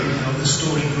show how the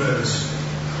story grows.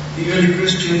 The early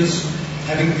Christians,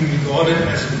 having been regarded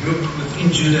as a group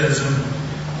within Judaism,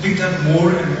 picked up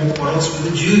more and more quarrels with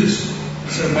the Jews.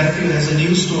 So Matthew has a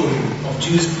new story of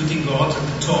Jews putting God at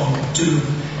the tomb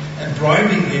and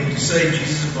bribing them to say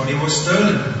Jesus' body was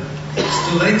stolen.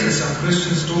 Still later, some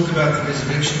Christians talk about the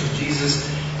resurrection of Jesus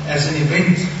as an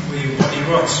event where your body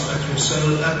rots, but your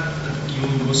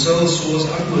soul soars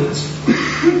upwards.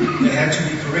 They had to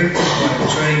be corrected by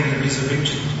portraying the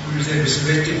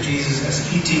resurrected Jesus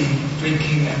as eating,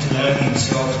 drinking, and allowing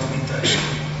himself to be touched.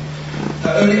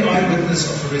 The only eyewitness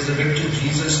of the resurrected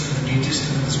Jesus in the New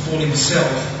Testament is Paul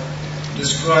himself, who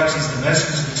describes his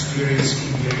Damascus experience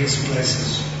in various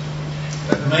places.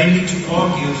 But mainly to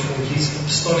argue for his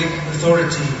apostolic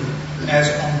authority, as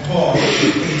on par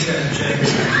with Peter and James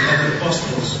and the other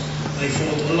apostles. They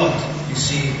fought a lot. You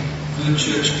see, good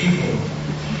church people.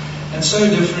 And so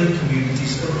different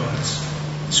communities arise.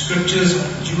 The scriptures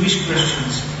of Jewish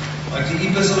Christians, like the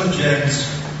Epistle of James,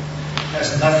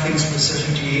 has nothing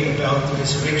specifically about the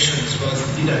resurrection as well as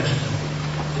the didache.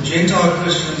 The Gentile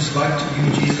Christians like to view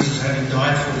Jesus as having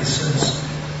died for their sins,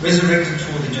 resurrected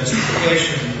for their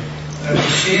justification, and we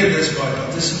share this by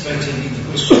participating in the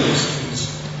Christian mysteries,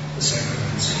 the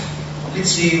sacraments. Let's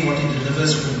see what he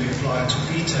delivers when we apply it to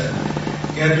Peter.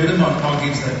 Gerd Ludemann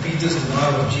argues that Peter's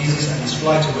denial of Jesus and his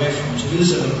flight away from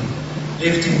Jerusalem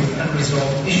left him with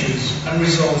unresolved issues,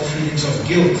 unresolved feelings of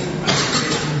guilt,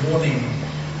 unsuccessful mourning.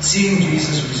 Seeing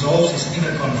Jesus resolves his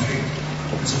inner conflict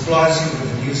and supplies him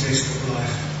with a new zest of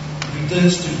life. He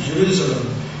returns to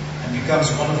Jerusalem and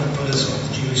becomes one of the pillars of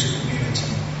the Jewish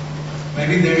community.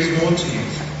 Maybe there is more to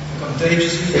it. The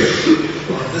contagious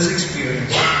effect of this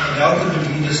experience allowed the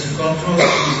believers to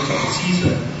contrast Jesus with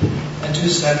Caesar and to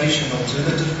establish an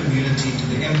alternative community to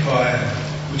the empire,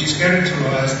 which is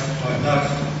characterized by love,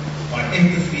 by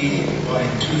empathy, by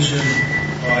inclusion,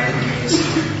 by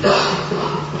diversity.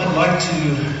 I'd like to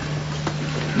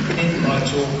end my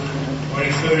talk by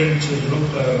referring to a little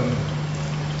poem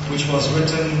which was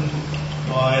written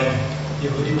by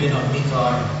Yehudi Ben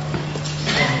Amichai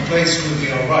on the place where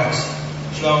we are right.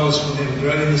 Flowers will never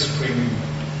grow in the spring.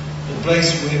 The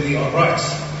place where we are right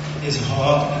is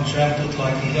hard and trampled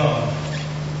like a yard,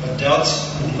 but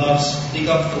doubts and loves dig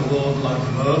up the world like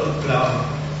a mow of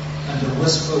plough, and a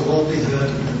whisper will be heard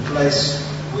in the place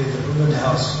where the ruined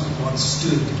house once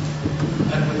stood.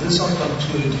 And with this I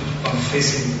conclude,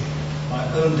 confessing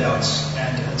my own doubts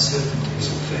and uncertainties.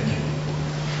 Thank you.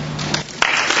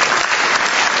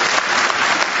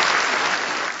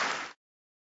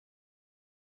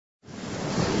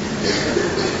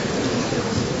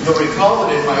 You'll recall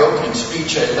that in my opening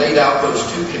speech I laid out those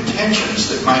two contentions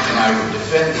that Mike and I would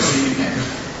defend this evening.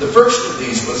 The first of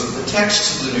these was that the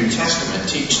texts of the New Testament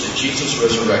teach that Jesus'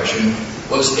 resurrection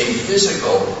was a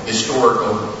physical,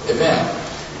 historical event.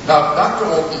 Now, Dr.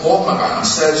 Wolfmagan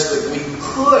says that we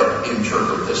could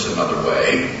interpret this another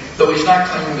way, though he's not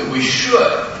claiming that we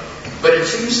should. But it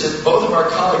seems that both of our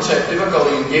colleagues have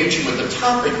difficulty engaging with the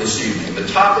topic this evening. The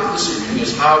topic this evening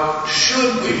is how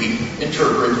should we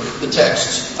interpret the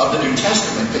texts of the New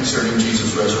Testament concerning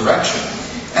Jesus' resurrection.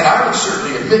 And I would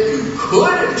certainly admit you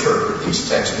could interpret these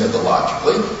texts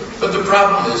mythologically, but the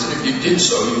problem is that if you did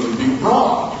so, you would be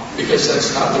wrong, because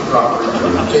that's not the proper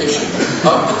interpretation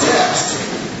of the text.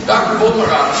 Dr.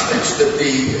 Wolfmagan thinks that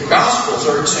the Gospels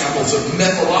are examples of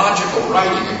mythological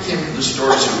writing akin to the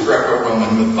stories of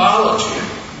Greco-Roman mythology,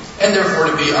 and therefore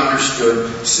to be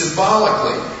understood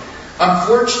symbolically.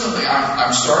 Unfortunately,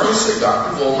 I'm sorry to say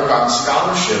Dr. Wolfmagan's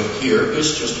scholarship here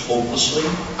is just hopelessly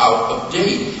out of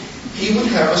date. He would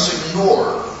have us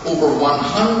ignore over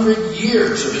 100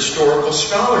 years of historical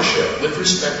scholarship with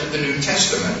respect to the New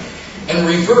Testament and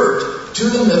revert to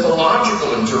the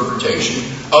mythological interpretation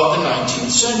of the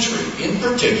 19th century. In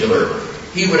particular,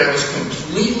 he would have us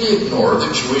completely ignore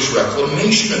the Jewish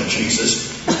reclamation of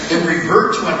Jesus and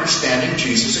revert to understanding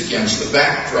Jesus against the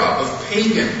backdrop of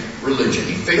pagan religion.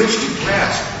 He fails to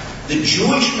grasp the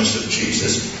Jewishness of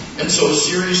Jesus and so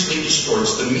seriously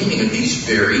distorts the meaning of these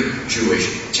very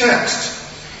Jewish texts.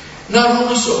 Not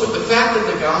only so, but the fact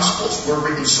that the Gospels were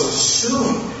written so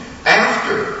soon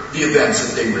after the events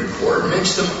that they record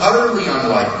makes them utterly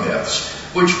unlike myths,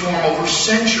 which form over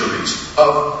centuries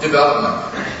of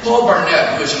development. Paul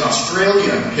Barnett, who is an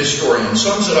Australian historian,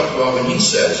 sums it up well when he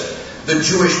says, "The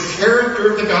Jewish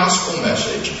character of the gospel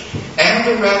message and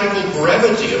the radical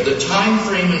brevity of the time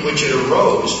frame in which it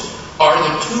arose are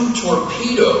the two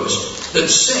torpedoes that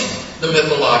sink the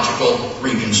mythological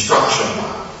reconstruction."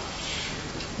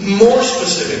 More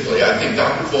specifically, I think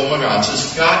Dr. Wolfmagan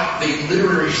has got the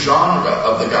literary genre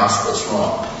of the Gospels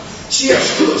wrong.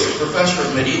 C.S. Lewis, a professor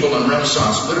of medieval and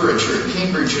Renaissance literature at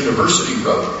Cambridge University,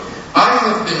 wrote, "I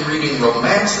have been reading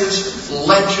romances,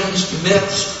 legends,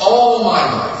 myths all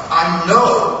my life. I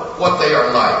know what they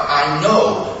are like. I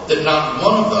know that not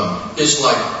one of them is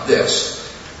like this.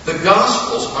 The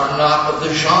Gospels are not of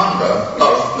the genre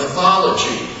of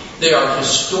mythology. They are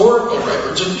historical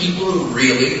records of people who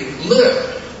really lived,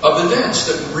 of events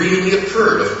that really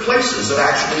occurred, of places that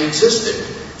actually existed,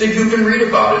 that you can read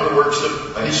about in the works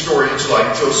of historians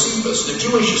like Josephus, the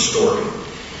Jewish historian.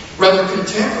 Rather,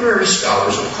 contemporary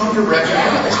scholars have come to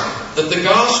recognize that the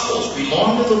Gospels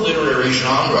belong to the literary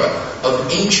genre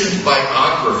of ancient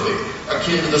biography,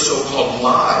 akin to the so-called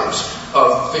lives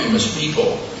of famous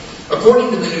people. According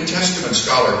to the New Testament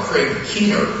scholar Craig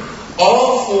Keener,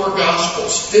 All four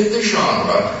Gospels fit the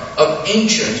genre of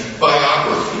ancient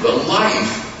biography, the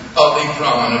life of a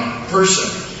prominent person.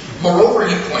 Moreover,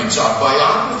 he points out,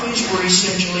 biographies were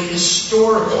essentially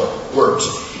historical works.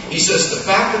 He says the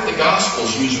fact that the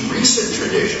Gospels use recent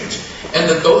traditions and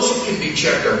that those who can be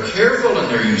checked are careful in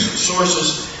their use of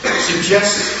sources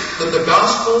suggests that the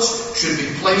Gospels should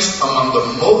be placed among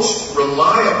the most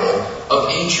reliable of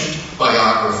ancient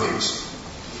biographies.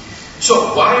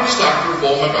 So, why does Dr.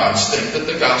 Volmagans think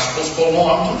that the Gospels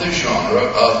belong to the genre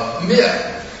of myth?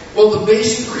 Well, the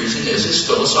basic reason is his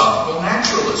philosophical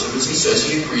naturalism. As he says,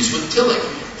 he agrees with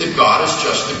Tillich that God is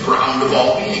just the ground of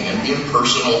all being, an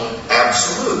impersonal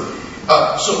absolute.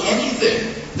 So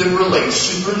anything that relates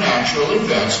supernatural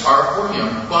events are for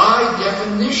him, by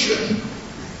definition,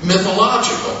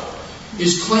 mythological.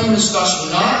 His claim is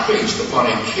thus not based upon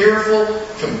a careful,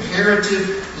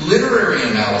 comparative, literary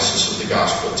analysis of the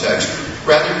gospel text.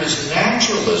 Rather, his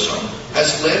naturalism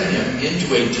has led him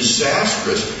into a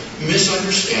disastrous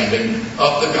misunderstanding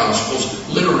of the gospel's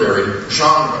literary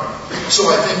genre. So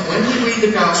I think when we read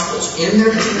the gospels in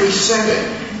their Jewish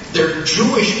setting, their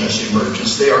Jewishness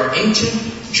emerges. They are ancient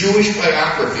Jewish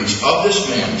biographies of this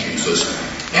man, Jesus.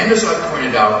 And as I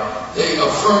pointed out, they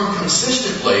affirm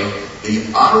consistently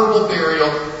the honorable burial,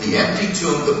 the empty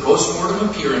tomb, the post-mortem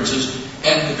appearances,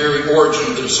 and the very origin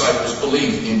of the disciples'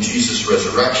 belief in Jesus'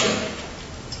 resurrection.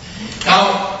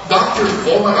 Now, Dr.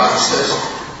 Volmagans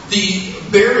says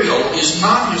the burial is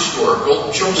not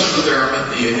historical. Joseph of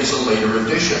Arimathea is a later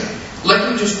addition.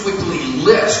 Let me just quickly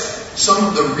list some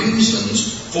of the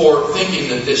reasons for thinking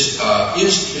that this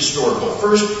is historical.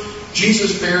 First,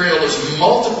 Jesus' burial is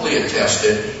multiply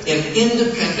attested in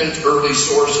independent early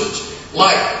sources,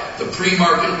 like the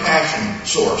pre-Markan Passion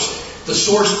source, the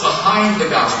source behind the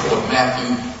Gospel of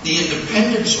Matthew, the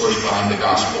independent source behind the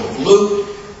Gospel of Luke,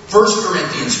 1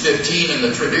 Corinthians 15, and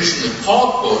the tradition that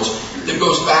Paul quotes that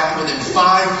goes back within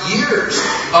 5 years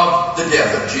of the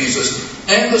death of Jesus,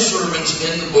 and the sermons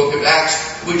in the book of Acts,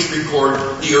 which record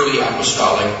the early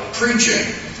apostolic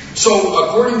preaching. So,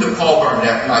 according to Paul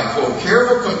Barnett, and I quote,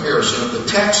 careful comparison of the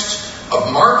texts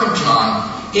of Mark and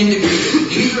John indicate that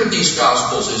neither of these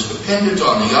Gospels is dependent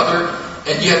on the other,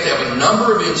 and yet they have a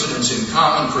number of incidents in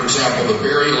common. For example, the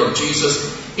burial of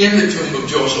Jesus in the tomb of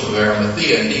Joseph of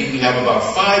Arimathea. Indeed, we have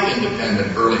about 5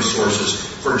 independent early sources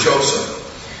for Joseph.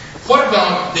 What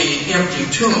about the empty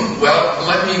tomb? Well,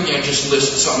 let me again just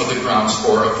list some of the grounds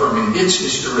for affirming its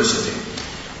historicity.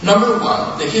 Number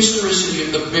 1, the historicity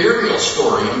of the burial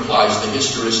story implies the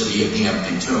historicity of the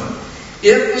empty tomb.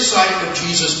 If the site of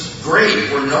Jesus'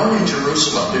 grave were known in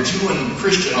Jerusalem to Jew and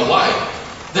Christian alike,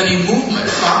 then a movement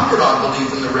founded on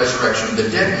belief in the resurrection of the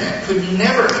dead man could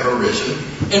never have arisen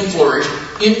and flourished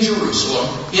in Jerusalem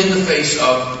in the face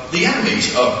of the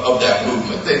enemies of that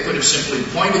movement. They could have simply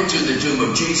pointed to the tomb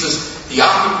of Jesus, the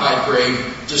occupied grave,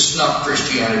 to snuff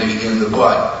Christianity in the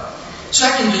bud.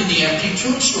 Secondly, the empty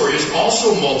tomb story is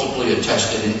also multiply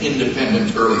attested in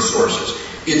independent early sources.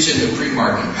 It's in the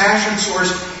pre-Markan Passion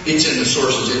source. It's in the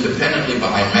sources independently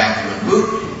behind Matthew and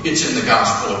Luke. It's in the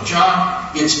Gospel of John.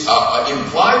 It's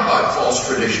implied by Paul's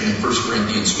tradition in 1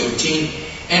 Corinthians 15.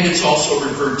 And it's also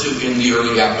referred to in the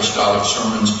early apostolic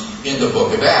sermons in the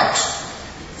book of Acts.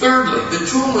 Thirdly, the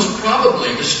tomb was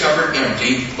probably discovered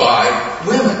empty by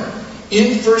women.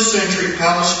 In first century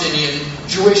Palestinian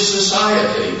Jewish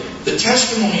society, the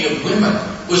testimony of women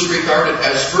was regarded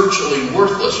as virtually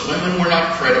worthless. Women were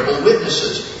not credible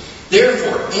witnesses.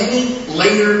 Therefore, any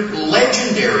later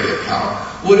legendary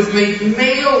account would have made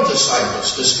male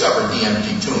disciples discover the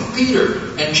empty tomb,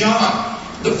 Peter and John.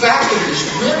 The fact that it is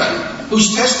women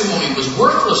whose testimony was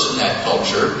worthless in that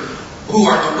culture, who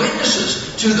are the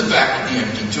witnesses to the fact of the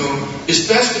empty tomb, is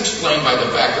best explained by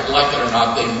the fact that, like it or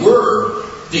not, they were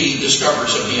the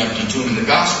discoverers of the empty tomb in the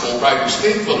Gospel. Writers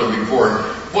faithful to record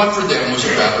what for them was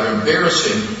a rather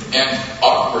embarrassing and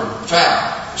awkward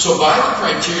fact. So by the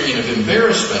criterion of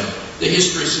embarrassment, the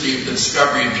historicity of the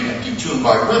discovery of the empty tomb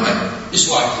by women is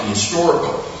likely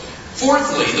historical.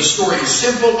 Fourthly, the story is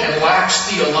simple and lacks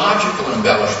theological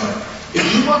embellishment. If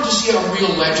you want to see how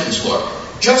real legends look,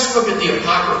 just look at the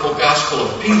apocryphal Gospel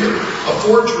of Peter, a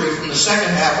forgery from the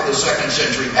second half of the 2nd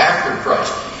century after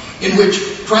Christ, in which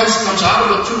Christ comes out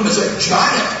of the tomb as a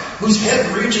giant whose head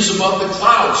reaches above the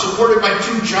clouds, supported by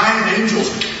 2 giant angels,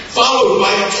 followed by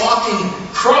a talking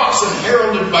cross and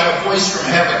heralded by a voice from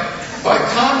heaven. By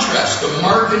contrast, the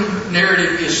Markan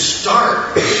narrative is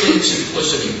stark in its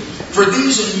simplicity. For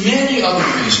these and many other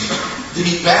reasons,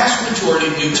 the vast majority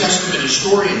of New Testament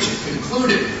historians have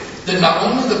concluded that not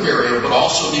only the burial but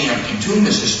also the empty tomb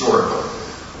is historical.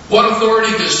 What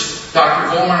authority does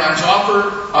Dr. Volmann's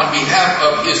offer, on behalf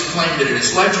of his claim that it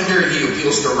is legendary, he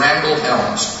appeals to Randall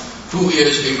Helms, who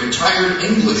is a retired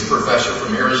English professor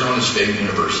from Arizona State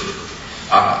University.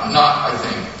 Not, I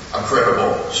think, a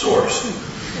credible source.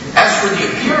 As for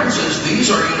the appearances, these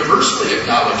are universally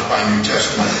acknowledged by New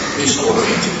Testament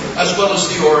historians, as well as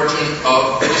the origin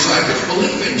of the disciples'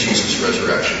 belief in Jesus'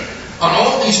 resurrection. On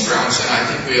all these grounds, then, I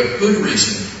think we have good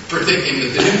reason for thinking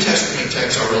that the New Testament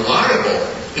texts are reliable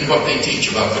in what they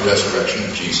teach about the resurrection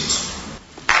of Jesus.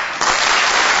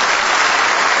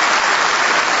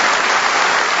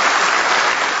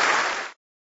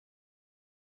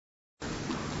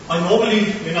 I normally,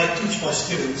 when I teach my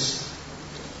students,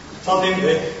 tell them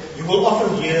that you will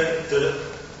often hear the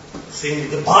thing,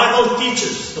 the Bible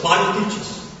teaches, the Bible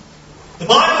teaches. The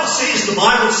Bible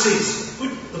says.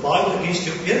 Put the Bible against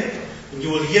your ear, and you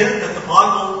will hear that the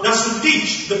Bible doesn't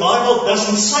teach, the Bible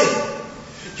doesn't say.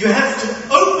 You have to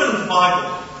open the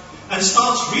Bible and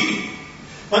start reading.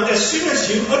 But as soon as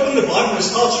you open the Bible and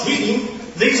start reading,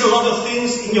 there's a lot of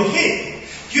things in your head.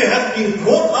 You have been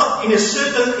brought up in a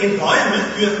certain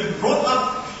environment. You have been brought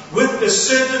up with a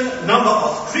certain number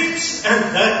of creeds,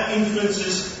 and that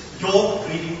influences your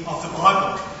reading of the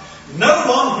Bible. No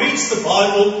one reads the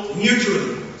Bible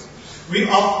neutrally. We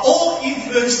are all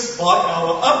influenced by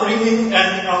our upbringing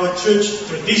and our church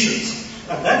traditions.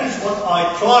 And that is what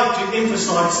I try to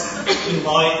emphasize in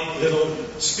my little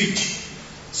speech.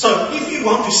 So if you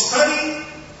want to study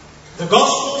the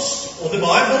Gospels or the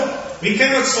Bible, we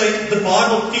cannot say the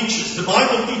Bible teaches. The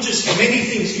Bible teaches many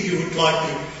things if you would like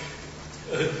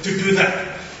to do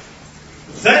that.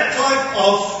 That type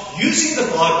of using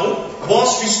the Bible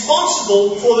was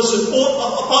responsible for the support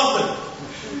of apartheid.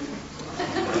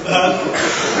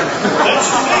 That's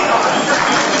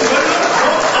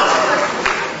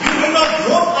you were not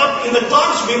brought up in the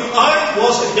times when I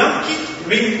was a young kid.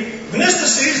 When the minister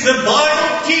says the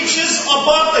Bible teaches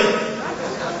apartheid.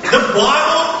 The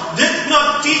Bible did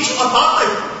not teach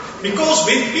apartheid, because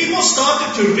when people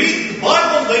started to read the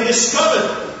Bible, they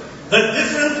discovered that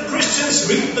different Christians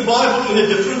read the Bible in a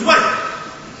different way.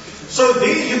 So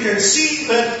there you can see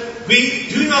that we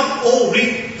do not all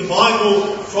read the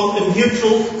Bible from a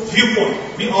neutral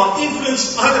viewpoint. We are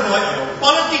influenced either by our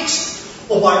politics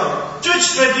or by our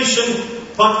church tradition,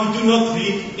 but we do not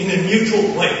read in a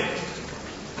neutral way.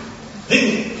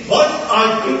 Then, why did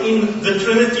I bring in the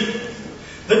Trinity?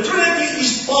 The Trinity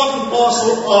is part and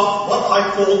parcel of what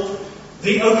I call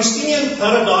the Augustinian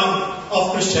paradigm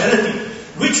of Christianity,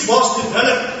 which was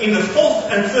developed in the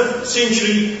 4th and 5th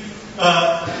century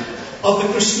of the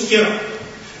Christian era.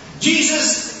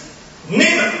 Jesus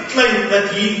never claimed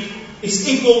that he is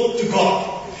equal to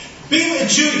God. Being a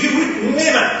Jew, he would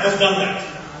never have done that,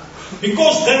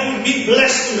 because that would be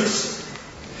blasphemous.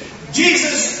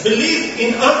 Jesus believed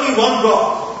in only one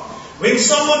God. When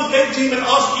someone came to him and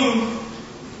asked him,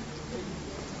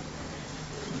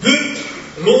 "Good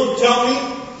Lord, tell me,"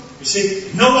 he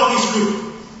said, "No one is good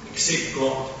except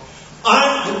God. I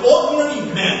am an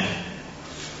ordinary man."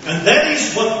 And that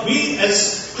is what we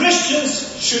as Christians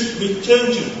should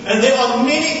return to. And there are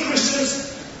many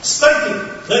Christians stating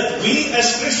that we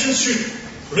as Christians should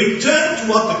return to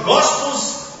what the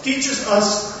Gospels teaches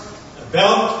us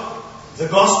about the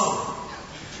Gospel.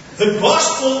 The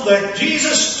Gospel that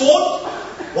Jesus taught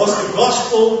was the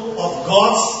Gospel of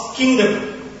God's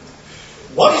kingdom.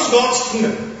 What is God's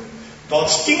kingdom?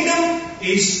 God's kingdom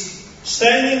is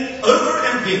standing over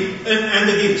and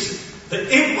against the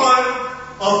empire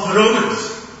of the Romans.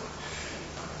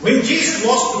 When Jesus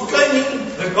was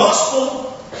proclaiming the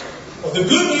gospel or the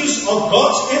good news of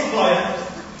God's empire,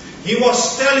 he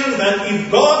was telling that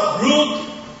if God ruled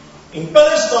in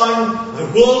Palestine, the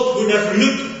world would have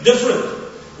looked different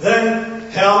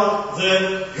than how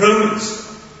the Romans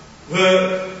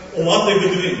were, or what they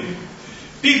were doing.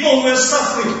 People were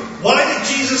suffering. Why did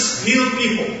Jesus heal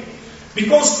people?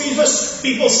 Because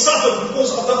people suffered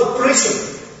because of the oppression.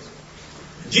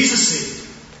 Jesus said,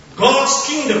 God's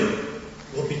kingdom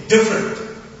will be different.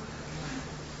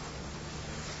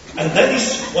 And that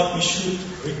is what we should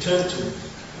return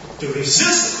to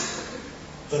resist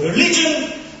the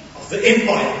religion of the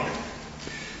empire.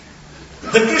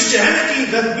 The Christianity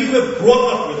that we were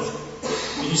brought up with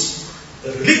is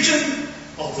the religion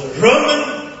of the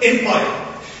Roman Empire.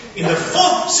 In the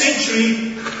 4th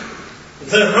century,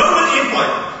 the Roman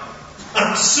Empire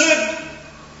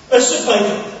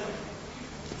usurpated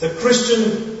the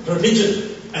Christian religion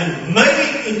and made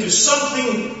it into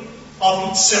something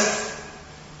of itself.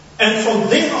 And from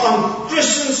then on,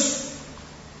 Christians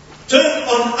turned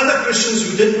on other Christians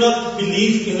who did not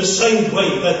believe in the same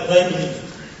way that they believed.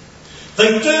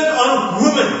 They turned on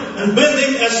women and burned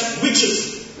them as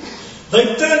witches.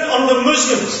 They turned on the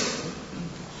Muslims.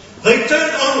 They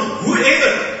turned on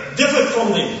whoever differed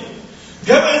from them.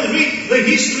 Go and read the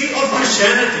history of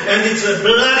Christianity, and it's a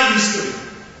bloody history.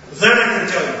 That I can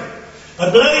tell you.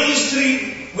 A bloody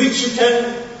history which you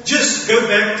can just go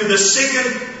back to the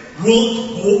Second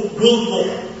World War.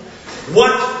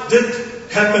 What did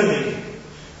happen there?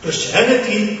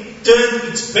 Christianity turned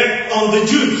its back on the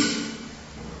Jews.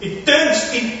 It turns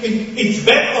its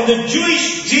back on the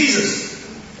Jewish Jesus.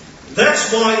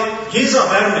 That's why Geza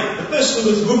Verme, the person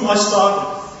with whom I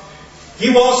started,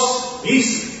 his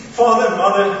father and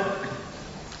mother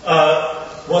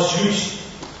was Jewish,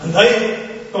 and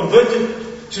they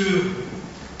converted to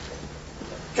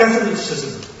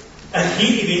Catholicism, and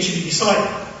he eventually decided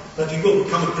that he will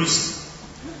become a priest.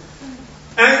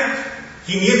 And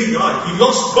he nearly died. He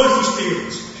lost both his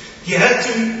parents. He had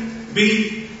to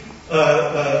be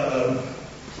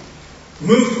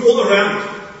moved all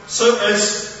around so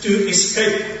as to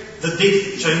escape the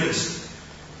death chambers.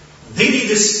 Then he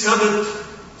discovered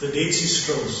the Dead Sea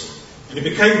Scrolls, and he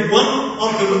became one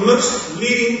of the most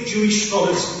leading Jewish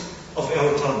scholars of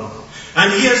our time.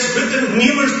 And he has written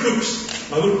numerous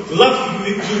books. I would love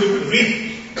you to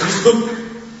read his book,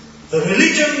 The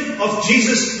Religion of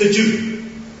Jesus the Jew.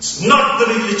 It's not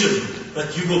the religion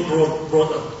that you were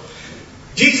brought up.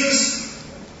 Jesus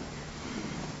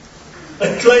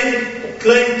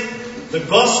acclaimed the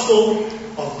gospel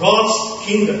of God's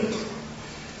kingdom.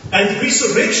 And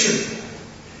resurrection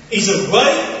is a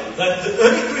way that the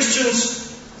early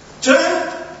Christians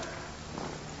turned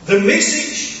the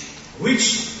message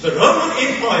which the Roman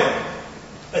Empire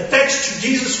attached to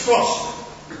Jesus' cross.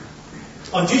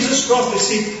 On Jesus' cross they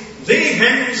said, there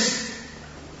hangs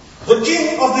the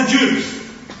King of the Jews.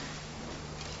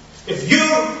 If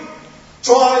you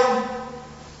try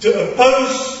to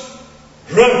oppose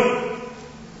Rome,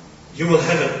 you will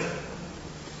have it.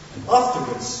 And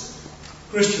afterwards,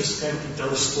 Christians came to tell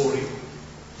a story.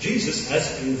 Jesus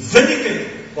has been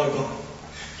vindicated by God.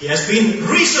 He has been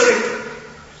resurrected.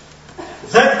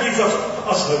 That gives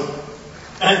us hope.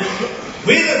 And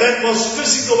whether that was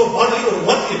physical or bodily or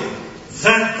whatever,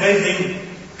 that gave them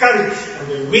courage, and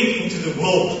they went into the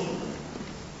world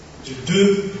to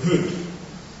do good.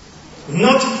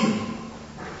 Not to kill.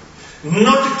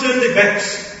 Not to turn their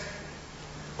backs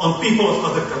on people of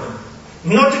other color.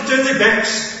 Not to turn their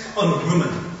backs on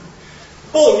women.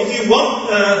 Paul, if you want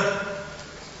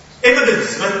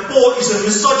evidence that Paul is a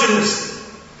misogynist,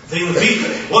 then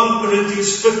read 1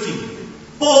 Corinthians 15.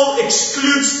 Paul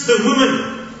excludes the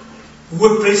women who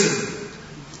were present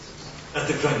at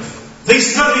the grave.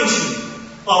 There's no mention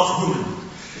of women.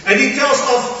 And he tells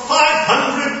of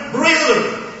 500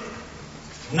 brethren.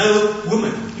 No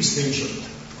woman is mentioned.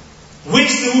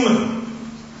 Where's the woman?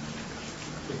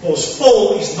 Because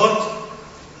Paul is not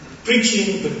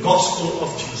preaching the gospel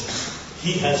of Jesus.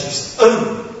 He has his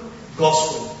own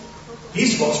gospel.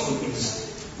 His gospel is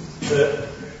the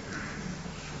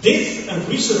death and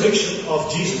resurrection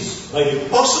of Jesus made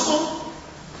it possible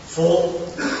for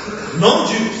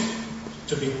non-Jews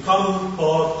to become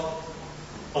part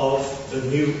of the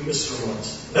new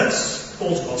Israelites. That's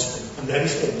Paul's gospel, and that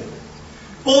is all.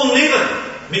 Paul never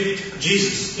met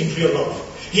Jesus in real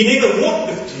life. He never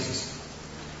walked with Jesus.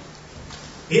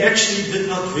 He actually did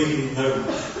not really know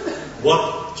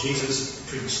what Jesus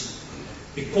preached.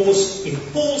 Because in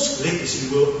Paul's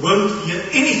letters you won't hear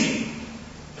anything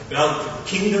about the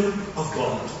kingdom of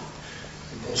God.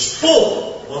 Because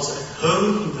Paul was at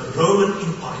home in the Roman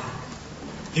Empire.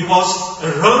 He was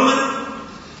a Roman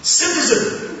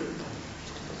citizen.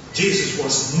 Jesus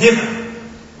was never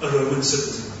a Roman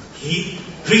citizen. He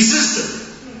resisted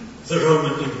the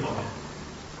Roman Empire.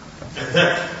 And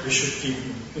that we should keep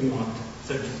in mind.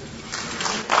 Thank you.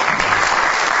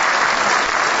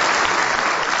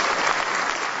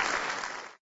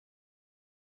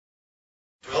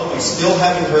 Well, we still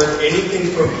haven't heard anything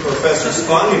from Professor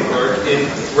Spangenberg in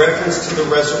reference to the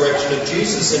resurrection of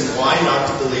Jesus and why not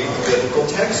to believe the biblical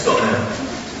text on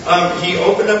that. He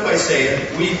opened up by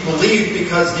saying, we believe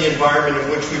because the environment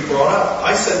in which we brought up.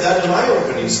 I said that in my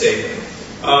opening statement.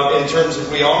 In terms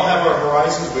of we all have our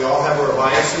horizons, we all have our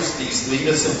biases. These lead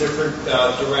us in different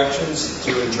directions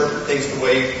to interpret things the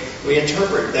way we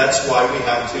interpret. That's why we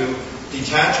have to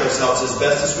detach ourselves as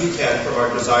best as we can from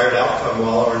our desired outcome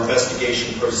while our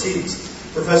investigation proceeds.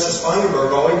 Professor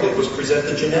Spangenberg, all he did was present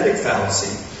the genetic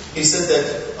fallacy. He said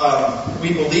that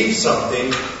we believe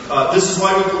something. This is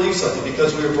why we believe something,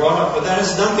 because we were brought up. But that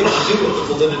has nothing to do with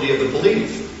the validity of the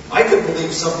belief. I could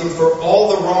believe something for all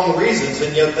the wrong reasons,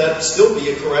 and yet that still be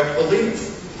a correct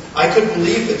belief. I could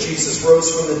believe that Jesus rose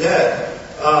from the dead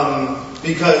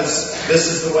because this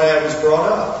is the way I was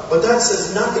brought up. But that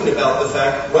says nothing about the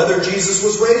fact whether Jesus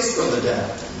was raised from the dead.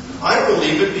 I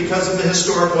believe it because of the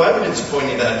historical evidence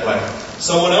pointing that way.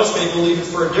 Someone else may believe it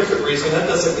for a different reason. That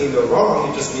doesn't mean they're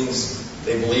wrong. It just means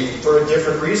they believe it for a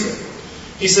different reason.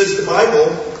 He says the Bible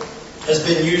has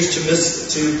been used to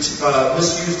misuse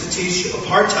to teach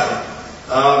apartheid.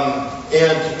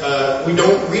 And we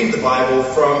don't read the Bible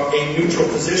from a neutral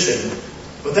position.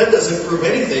 But that doesn't prove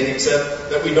anything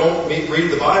except that we don't read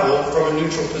the Bible from a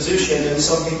neutral position, and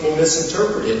some people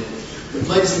misinterpret it. But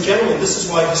ladies and gentlemen, this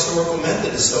is why historical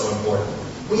method is so important.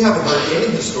 We haven't heard any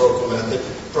historical method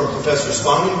from Professor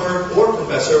Spangenberg or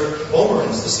Professor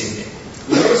Olmerins this evening.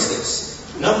 We notice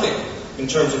this. Nothing in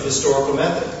terms of historical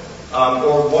method,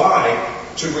 or why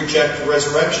to reject the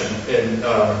resurrection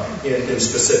in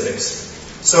specifics.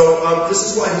 So this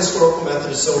is why historical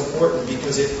method is so important,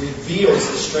 because it reveals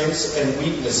the strengths and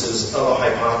weaknesses of a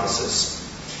hypothesis.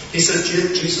 He says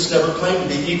Jesus never claimed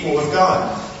to be equal with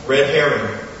God. Red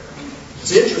herring.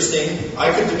 It's interesting.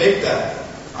 I could debate that.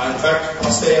 In fact,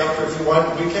 I'll stay after if you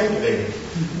want. We can debate it.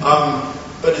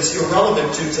 But it's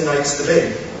irrelevant to tonight's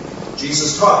debate.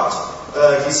 Jesus taught.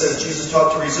 He says Jesus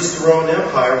taught to resist the Roman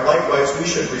Empire. Likewise, we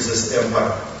should resist the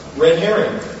empire. Red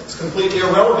herring. It's completely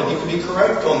irrelevant. You can be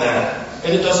correct on that.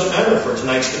 And it doesn't matter for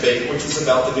tonight's debate, which is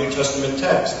about the New Testament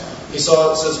text. He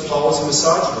saw it says Paul is a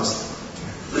misogynist.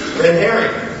 Red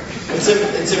herring. It's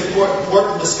an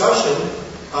important discussion,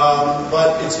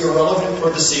 but it's irrelevant for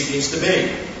this evening's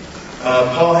debate.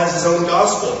 Paul has his own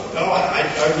gospel. No,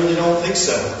 I really don't think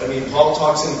so. I mean, Paul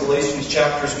talks in Galatians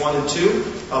chapters 1 and 2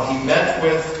 how he met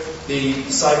with the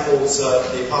disciples,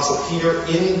 the Apostle Peter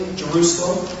in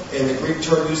Jerusalem, and the Greek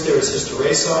term used there is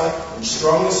hysteresis, which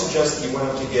strongly suggests that he went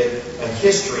up to get a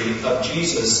history of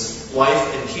Jesus'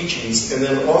 life and teachings. And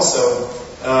then also,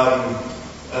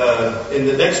 in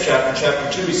the next chapter,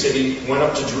 chapter 2, he said he went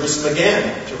up to Jerusalem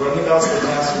again to run the gospel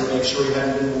passage and make sure he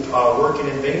hadn't been working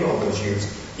in vain all those years.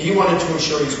 He wanted to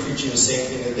ensure he was preaching the same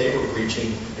thing that they were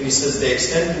preaching. And he says, they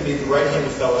extended to me the right hand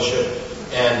of fellowship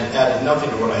and added nothing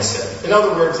to what I said. In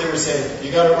other words, they were saying,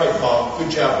 you got it right, Paul.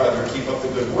 Good job, brother. Keep up the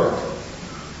good work.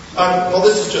 Well,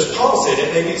 this is just Paul saying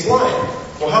it. Maybe he's lying.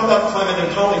 Well, how about Clement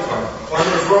and Polycarp?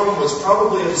 Clement of Rome was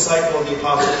probably a disciple of the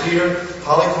Apostle Peter.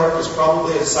 Polycarp was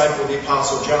probably a disciple of the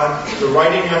Apostle John. They're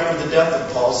writing after the death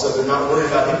of Paul, so they're not worried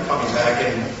about him coming back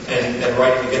and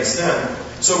writing against them.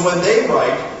 So when they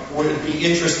write, would it be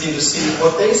interesting to see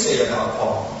what they say about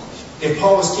Paul? If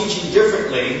Paul was teaching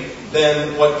differently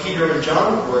than what Peter and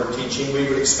John were teaching, we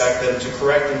would expect them to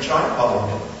correct and chime Paul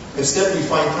in. Instead, we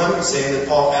find Clement saying that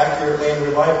Paul accurately and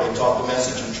reliably taught the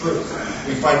message of truth.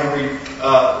 We find him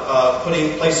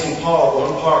placing Paul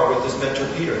on par with his mentor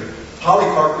Peter.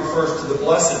 Polycarp refers to the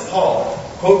blessed Paul,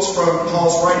 quotes from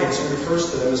Paul's writings and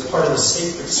refers to them as part of the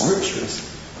sacred scriptures.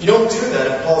 You don't do that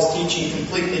if Paul's teaching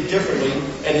completely differently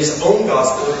and his own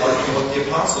gospel arguing what the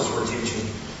apostles were teaching.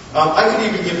 I could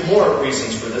even give more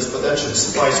reasons for this, but that should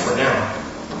suffice for now.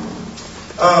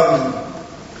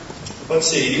 Let's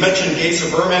see. You mentioned Gates of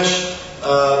Vermesh,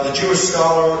 the Jewish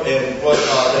scholar, and what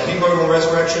that he wrote on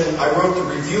resurrection. I wrote the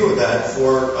review of that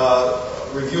for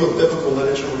Review of Biblical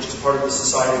Literature, which is part of the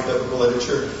Society of Biblical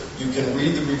Literature. You can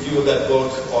read the review of that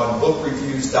book on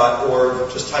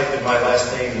bookreviews.org. Just type in my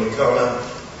last name, Lacona,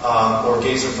 or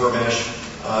Gates of Vermesh,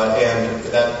 and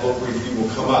that book review will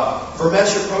come up.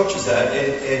 Vermesh approaches that,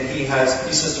 and he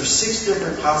says there's 6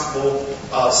 different possible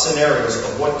scenarios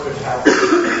of what could happen.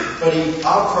 But he,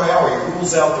 a priori,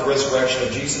 rules out the resurrection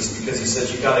of Jesus because he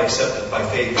says you've got to accept it by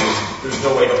faith. There's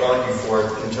no way to argue for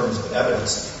it in terms of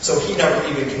evidence. So he never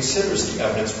even considers the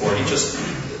evidence for it.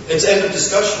 It's end of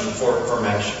discussion for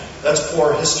Vermesh. That's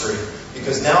poor history.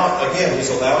 Because now, again,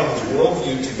 he's allowing his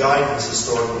worldview to guide his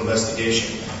historical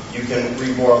investigation. You can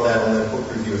read more of that in that book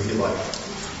review if you like.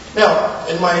 Now,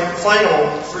 in my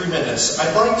final 3 minutes,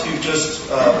 I'd like to just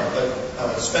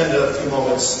spend a few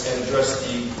moments and address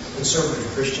the conservative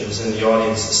Christians in the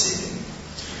audience this evening.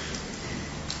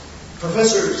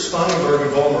 Professor Spangenberg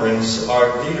and Olmerins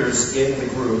are leaders in the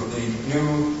group, the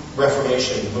New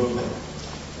Reformation movement.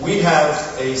 We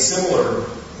have a similar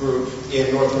group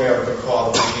in North America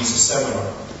called the Jesus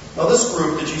Seminar. Now this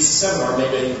group, the Jesus Seminar,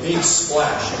 made a big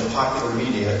splash in the popular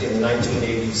media in the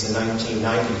 1980s and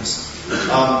 1990s.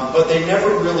 But they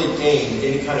never really gained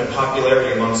any kind of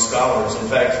popularity among scholars. In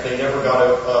fact, they never got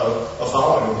a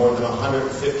following of more than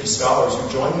 150 scholars who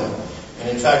joined them. And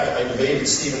in fact, I debated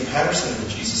Stephen Patterson at the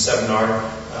Jesus Seminar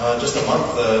just a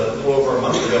little over a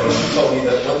month ago, and he told me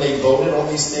that when they voted on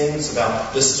these things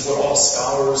about this is what all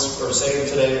scholars are saying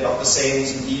today about the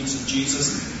sayings and deeds of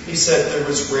Jesus, he said there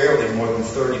was rarely more than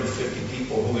 30 to 50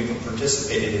 people who even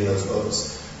participated in those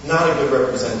votes. Not a good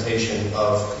representation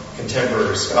of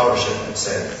contemporary scholarship, I'd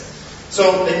say.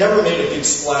 So they never made a big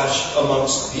splash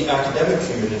amongst the academic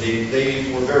community.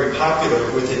 They were very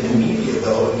popular within the media,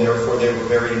 though, and therefore they were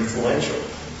very influential.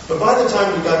 But by the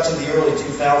time we got to the early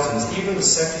 2000s, even the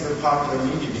secular popular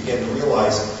media began to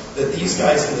realize that these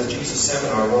guys in the Jesus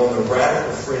Seminar were on the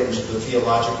radical fringe of the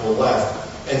theological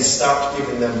left and stopped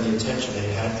giving them the attention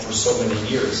they had for so many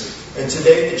years. And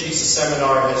today the Jesus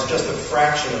Seminar has just a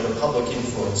fraction of the public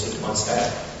influence it once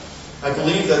had. I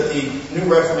believe that the New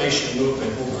Reformation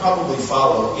movement will probably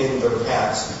follow in their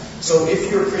paths. So if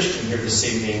you're a Christian here this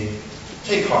evening,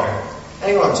 take heart.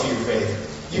 Hang on to your faith.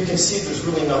 You can see there's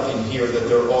really nothing here that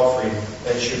they're offering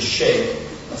that should shake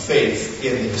faith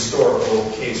in the historical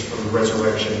case for the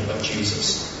resurrection of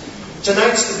Jesus.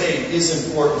 Tonight's debate is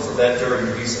important for that very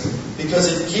reason, because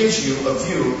it gives you a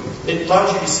view, it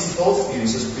allows you to see both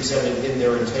views as presented in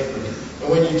their integrity. And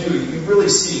when you do, you really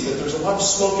see that there's a lot of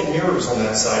smoke and mirrors on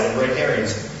that side and red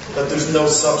herrings, but there's no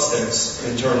substance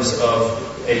in terms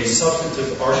of a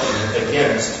substantive argument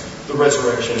against the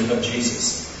resurrection of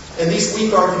Jesus. And these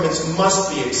weak arguments must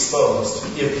be exposed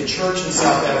if the church in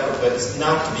South Africa is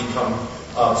not to become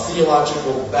a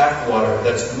theological backwater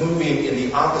that's moving in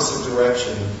the opposite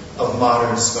direction of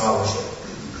modern scholarship.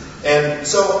 And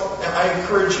so I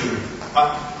encourage you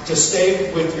to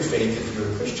stay with your faith if you're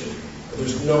a Christian.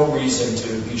 There's no reason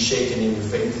to be shaken in your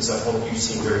faith, as I hope you've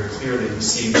seen very clearly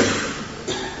this evening.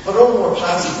 But on a more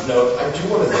positive note, I do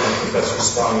want to thank Professor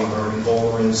Spangenberg and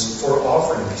Bolmerins for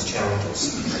offering these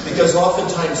challenges, because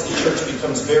oftentimes the church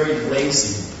becomes very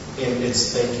lazy in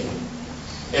its thinking.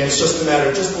 And it's just a matter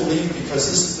of just believe because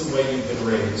this is the way you've been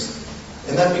raised.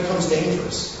 And that becomes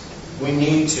dangerous. We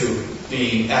need to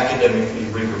be academically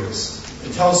rigorous.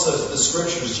 It tells us the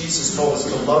scriptures, Jesus told us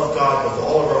to love God with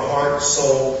all of our heart,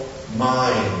 soul,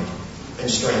 mind, and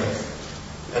strength.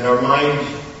 And our mind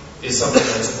is something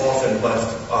that's often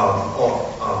left out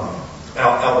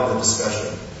of the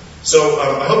discussion. So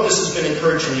I hope this has been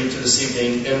encouraging you to this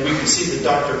evening, and we can see that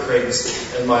Dr.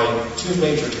 Craig's and my two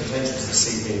major contentions this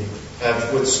evening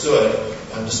have withstood,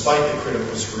 despite the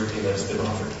critical scrutiny that has been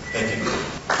offered. Thank you.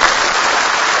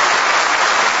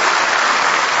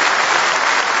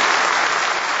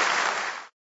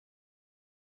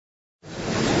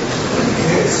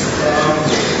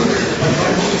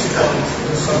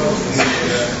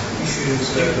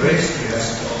 Raised here.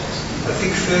 I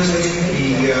think firstly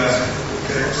the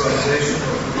characterization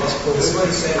of the gospel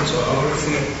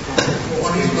autobiography,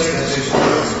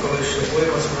 scholarship,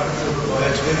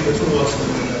 that's very little was the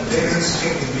parents.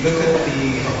 If we look at the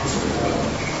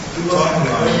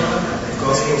timeline, the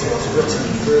gospel was written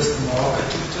first Mark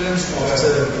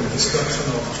after the destruction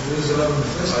of Jerusalem,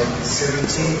 like 70,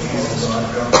 Jesus died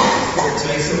around 40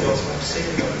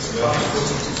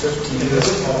 to 50 years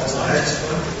after that.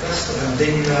 And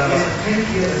then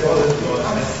followed by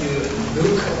Matthew and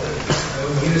Luke,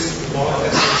 who used Mark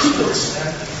as a source.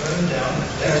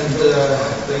 And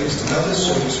they used another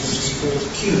source which is called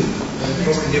Q. You've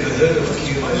probably never heard of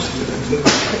Q, but you can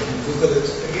Google it.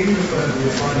 Again,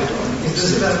 you'll find it on the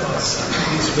internet.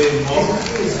 It's where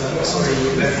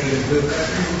Matthew and Luke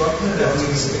that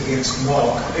means against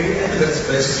Mark. That's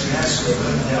basically the Sermon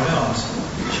on the Mount.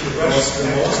 The last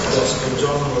Gospel,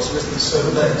 John, was written so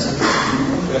late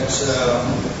that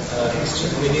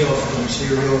many of the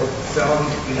material found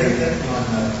in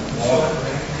Mark,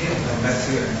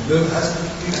 Matthew and Luke,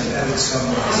 and added some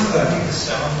of his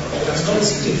own. That's not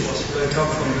as if they come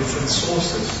from different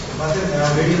sources.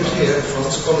 Now, very clear from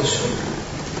scholarship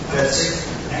that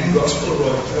the Gospel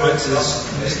writers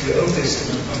used the Old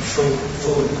Testament to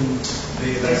fill in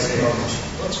their later knowledge.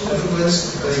 In other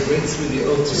words, they went through the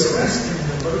Old Testament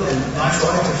and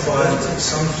tried to find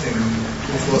something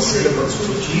which was relevant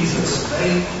to Jesus.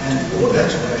 And in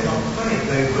that way,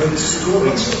 they wrote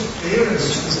stories, which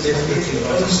is definitely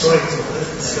not historical.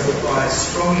 So I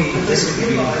strongly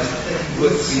disagree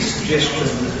with the suggestion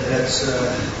that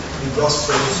the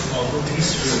Gospels are good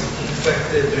history. In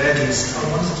fact, they're bad history,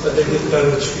 but they're good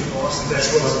poetry. That's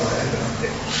what I like about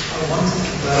them.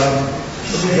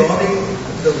 Regarding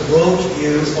the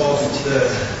worldview of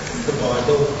the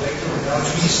Bible,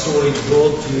 three-storied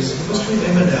worldview, you must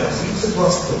remember now, read the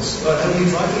Gospels.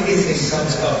 If anything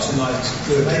comes out tonight,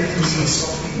 good, please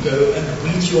go and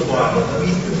read your Bible,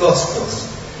 read the Gospels.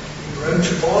 And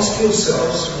to ask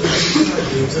yourselves, will you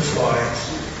identify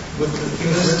with the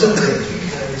things written there?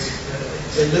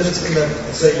 they lived in a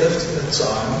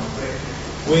time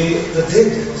where the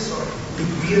dead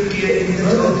would reappear in the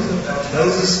world.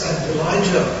 Moses and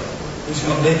Elijah, who's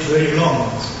been dead very long,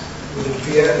 would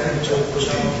appear and talk with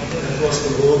him. That was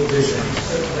the world vision.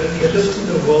 They lived in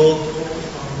a world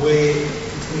where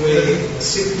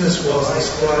sickness was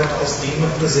described as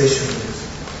demon possession.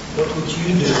 What would you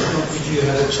do if you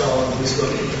had a child who's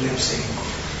got epilepsy?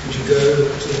 Would you go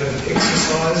to have it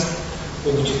exercised,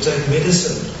 or would you take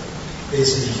medicine?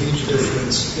 There's a huge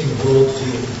difference in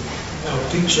worldview. Our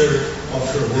picture of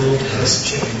the world has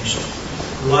changed.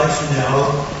 Life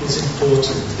now is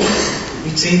important.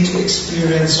 We tend to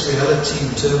experience reality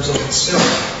in terms of itself,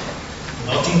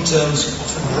 not in terms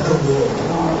of another world.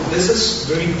 This is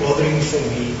very bothering for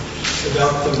me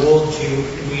about the worldview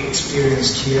we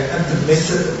experienced here and the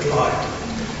method applied,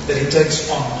 that it takes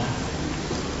on a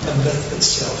myth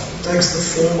itself. It takes the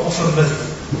form of a myth,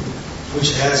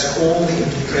 which has all the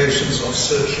implications of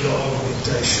circular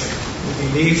argumentation. We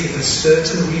believe in a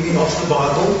certain reading of the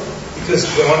Bible because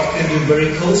God can do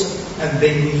miracles, and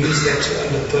then we use that to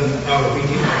underpin our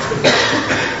reading of the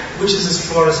Bible, which is, as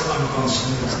far as I'm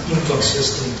concerned,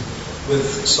 inconsistent with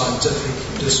scientific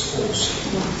discourse.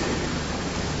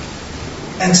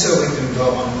 And so we can go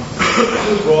on. I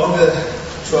would rather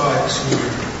try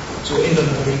to end on a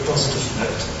very positive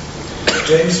note.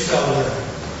 James Fowler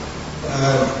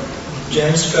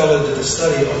did a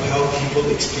study of how people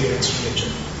experience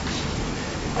religion.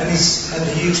 And he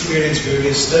experienced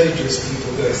various stages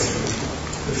people go through.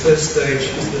 The first stage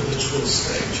is the literal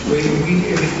stage, where you read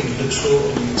everything literal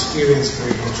and you experience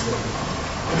very literal.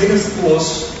 And then, of course,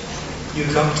 you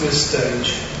come to a stage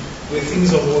where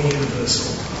things are more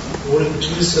universal, more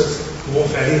inclusive, more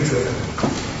value-driven.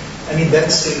 And in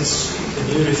that sense, the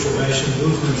New Reformation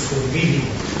movement for me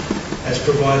has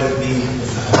provided me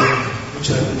with a home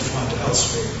which I didn't find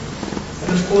elsewhere.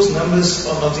 And of course, numbers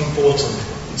are not important.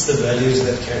 It's the values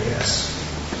that carry us.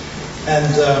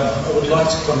 And I would like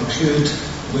to conclude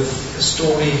with a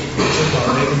story written by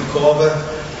Raymond Carver.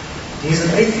 He's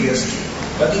an atheist,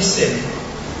 but he said,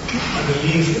 I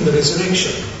believe in the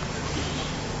resurrection.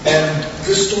 And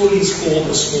this story is called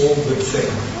A Small Good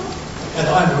Thing. And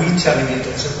I'm retelling it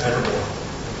as a parable.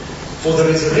 For the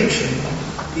resurrection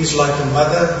is like a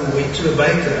mother who went to a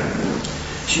baker.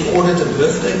 She ordered a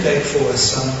birthday cake for her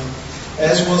son.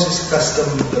 As was his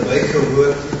custom, the baker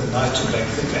worked in the night to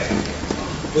bake the cake.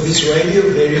 With his radio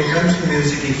varying country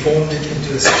music, he formed it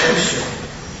into a spaceship,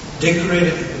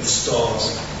 decorated it with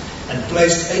stars, and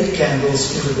placed 8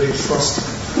 candles in the red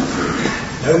frosting.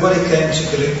 Nobody came to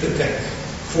collect the cake,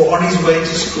 for on his way to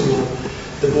school,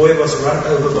 the boy was run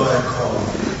over by a car.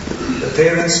 The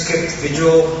parents kept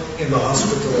vigil in the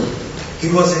hospital. He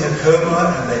was in a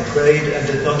coma, and they prayed and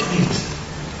did not eat.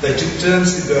 They took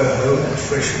turns to go home and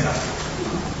freshen up.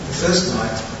 The first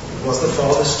night was the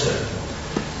father's turn.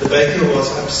 The baker was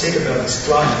upset about his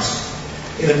clients.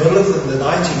 In the middle of the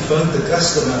night, he phoned the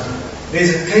customer.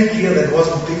 There's a cake here that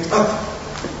wasn't picked up.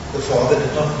 The father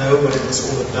did not know what it was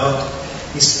all about.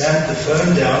 He slammed the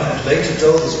phone down and later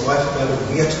told his wife about a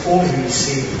weird call he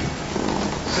received.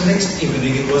 The next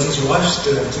evening, it was his wife's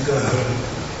turn to go home.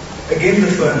 Again the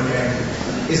phone rang.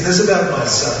 Is this about my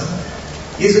son?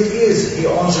 Yes, it is, he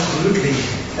answered rudely.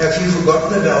 Have you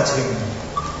forgotten about him?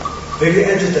 Very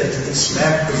agitated, he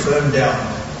slammed the phone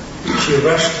down. She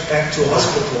rushed back to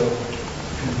hospital,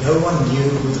 and no one knew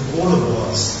who the caller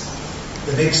was.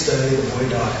 The next day, the boy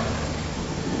died.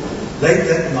 Late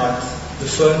that night, the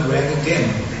phone rang again.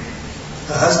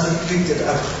 Her husband picked it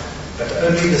up, but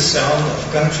only the sound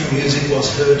of country music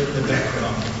was heard in the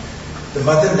background. The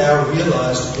mother now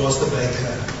realized it was the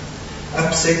baker.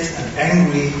 Upset and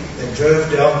angry, they drove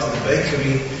down to the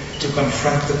bakery to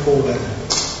confront the caller.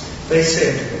 They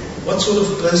said, what sort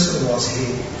of person was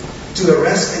he? To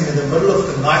arrest him in the middle of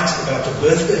the night about a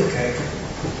birthday cake.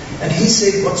 And he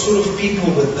said, what sort of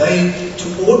people were they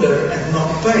to order and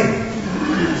not pay?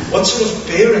 What sort of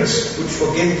parents would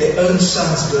forget their own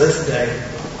son's birthday?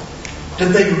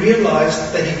 Did they realize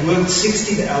that he worked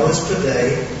 16 hours per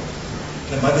day?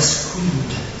 The mother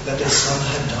screamed that her son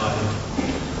had died.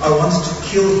 I wanted to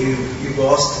kill you, you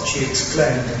bastard, she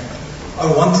exclaimed. I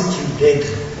wanted you dead.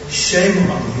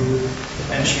 Shame on you.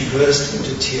 And she burst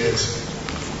into tears.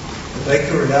 The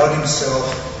baker allowed himself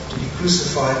to be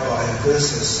crucified by her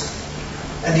curses,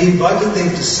 and he invited them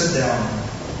to sit down.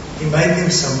 He made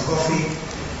them some coffee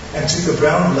and took a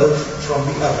brown loaf from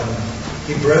the oven.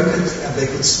 He broke it, and they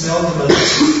could smell the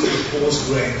molasses of the coarse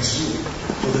grains.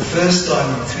 For the first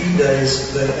time in 3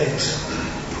 days they ate.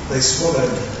 They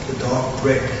swallowed the dark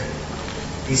bread.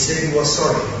 He said he was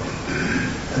sorry,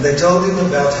 and they told him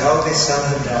about how their son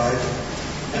had died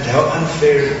and how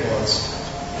unfair it was.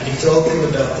 And he told them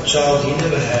about the child he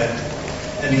never had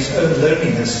and his own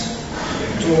loneliness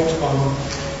when talked on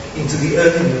into the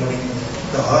early morning,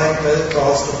 the high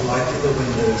cast of light in the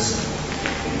windows,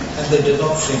 and they did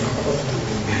not think of the wound.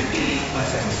 I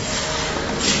thank you.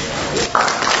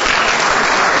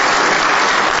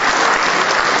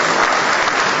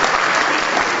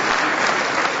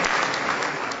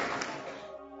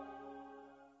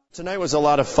 Tonight was a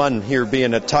lot of fun here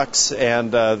being at Tux,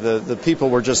 and the people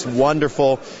were just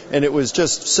wonderful, and it was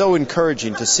just so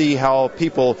encouraging to see how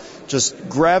people just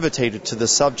gravitated to the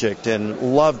subject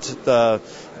and loved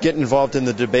getting involved in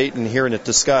the debate and hearing it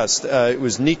discussed. It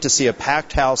was neat to see a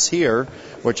packed house here,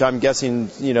 which I'm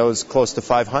guessing, is close to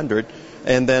 500.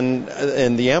 And then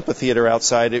in the amphitheater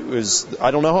outside, it was,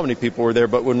 I don't know how many people were there,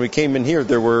 but when we came in here,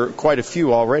 there were quite a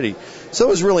few already. So it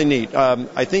was really neat.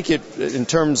 I think in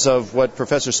terms of what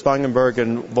Professor Spangenberg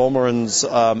and Volmerans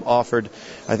offered,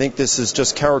 I think this is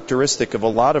just characteristic of a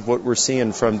lot of what we're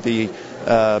seeing from the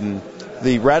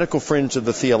radical fringe of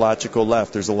the theological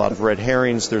left. There's a lot of red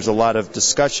herrings. There's a lot of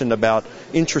discussion about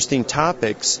interesting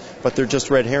topics, but they're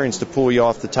just red herrings to pull you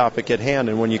off the topic at hand.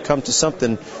 And when you come to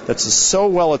something that's so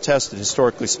well attested,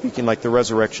 historically speaking, like the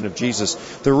resurrection of Jesus,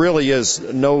 there really is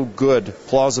no good,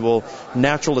 plausible,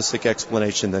 naturalistic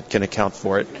explanation that can account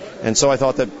for it. And so I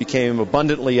thought that became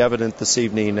abundantly evident this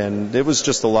evening, and it was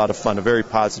just a lot of fun, a very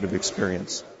positive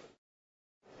experience.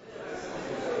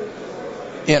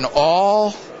 In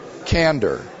all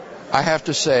candor, I have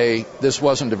to say this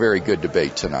wasn't a very good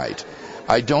debate tonight.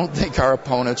 I don't think our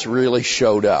opponents really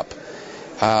showed up.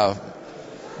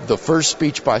 The first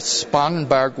speech by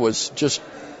Spangenberg was just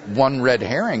one red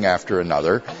herring after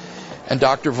another, and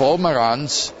Dr.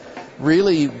 Volmerans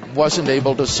really wasn't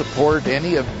able to support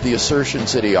any of the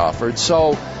assertions that he offered.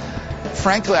 So,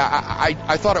 frankly,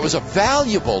 I thought it was a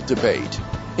valuable debate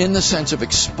in the sense of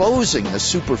exposing the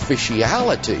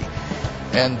superficiality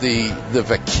and the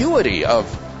vacuity of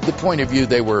the point of view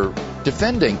they were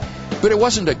defending. But it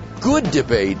wasn't a good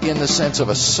debate in the sense of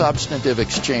a substantive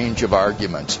exchange of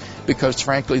arguments, because,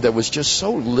 frankly, there was just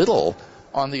so little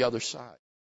on the other side.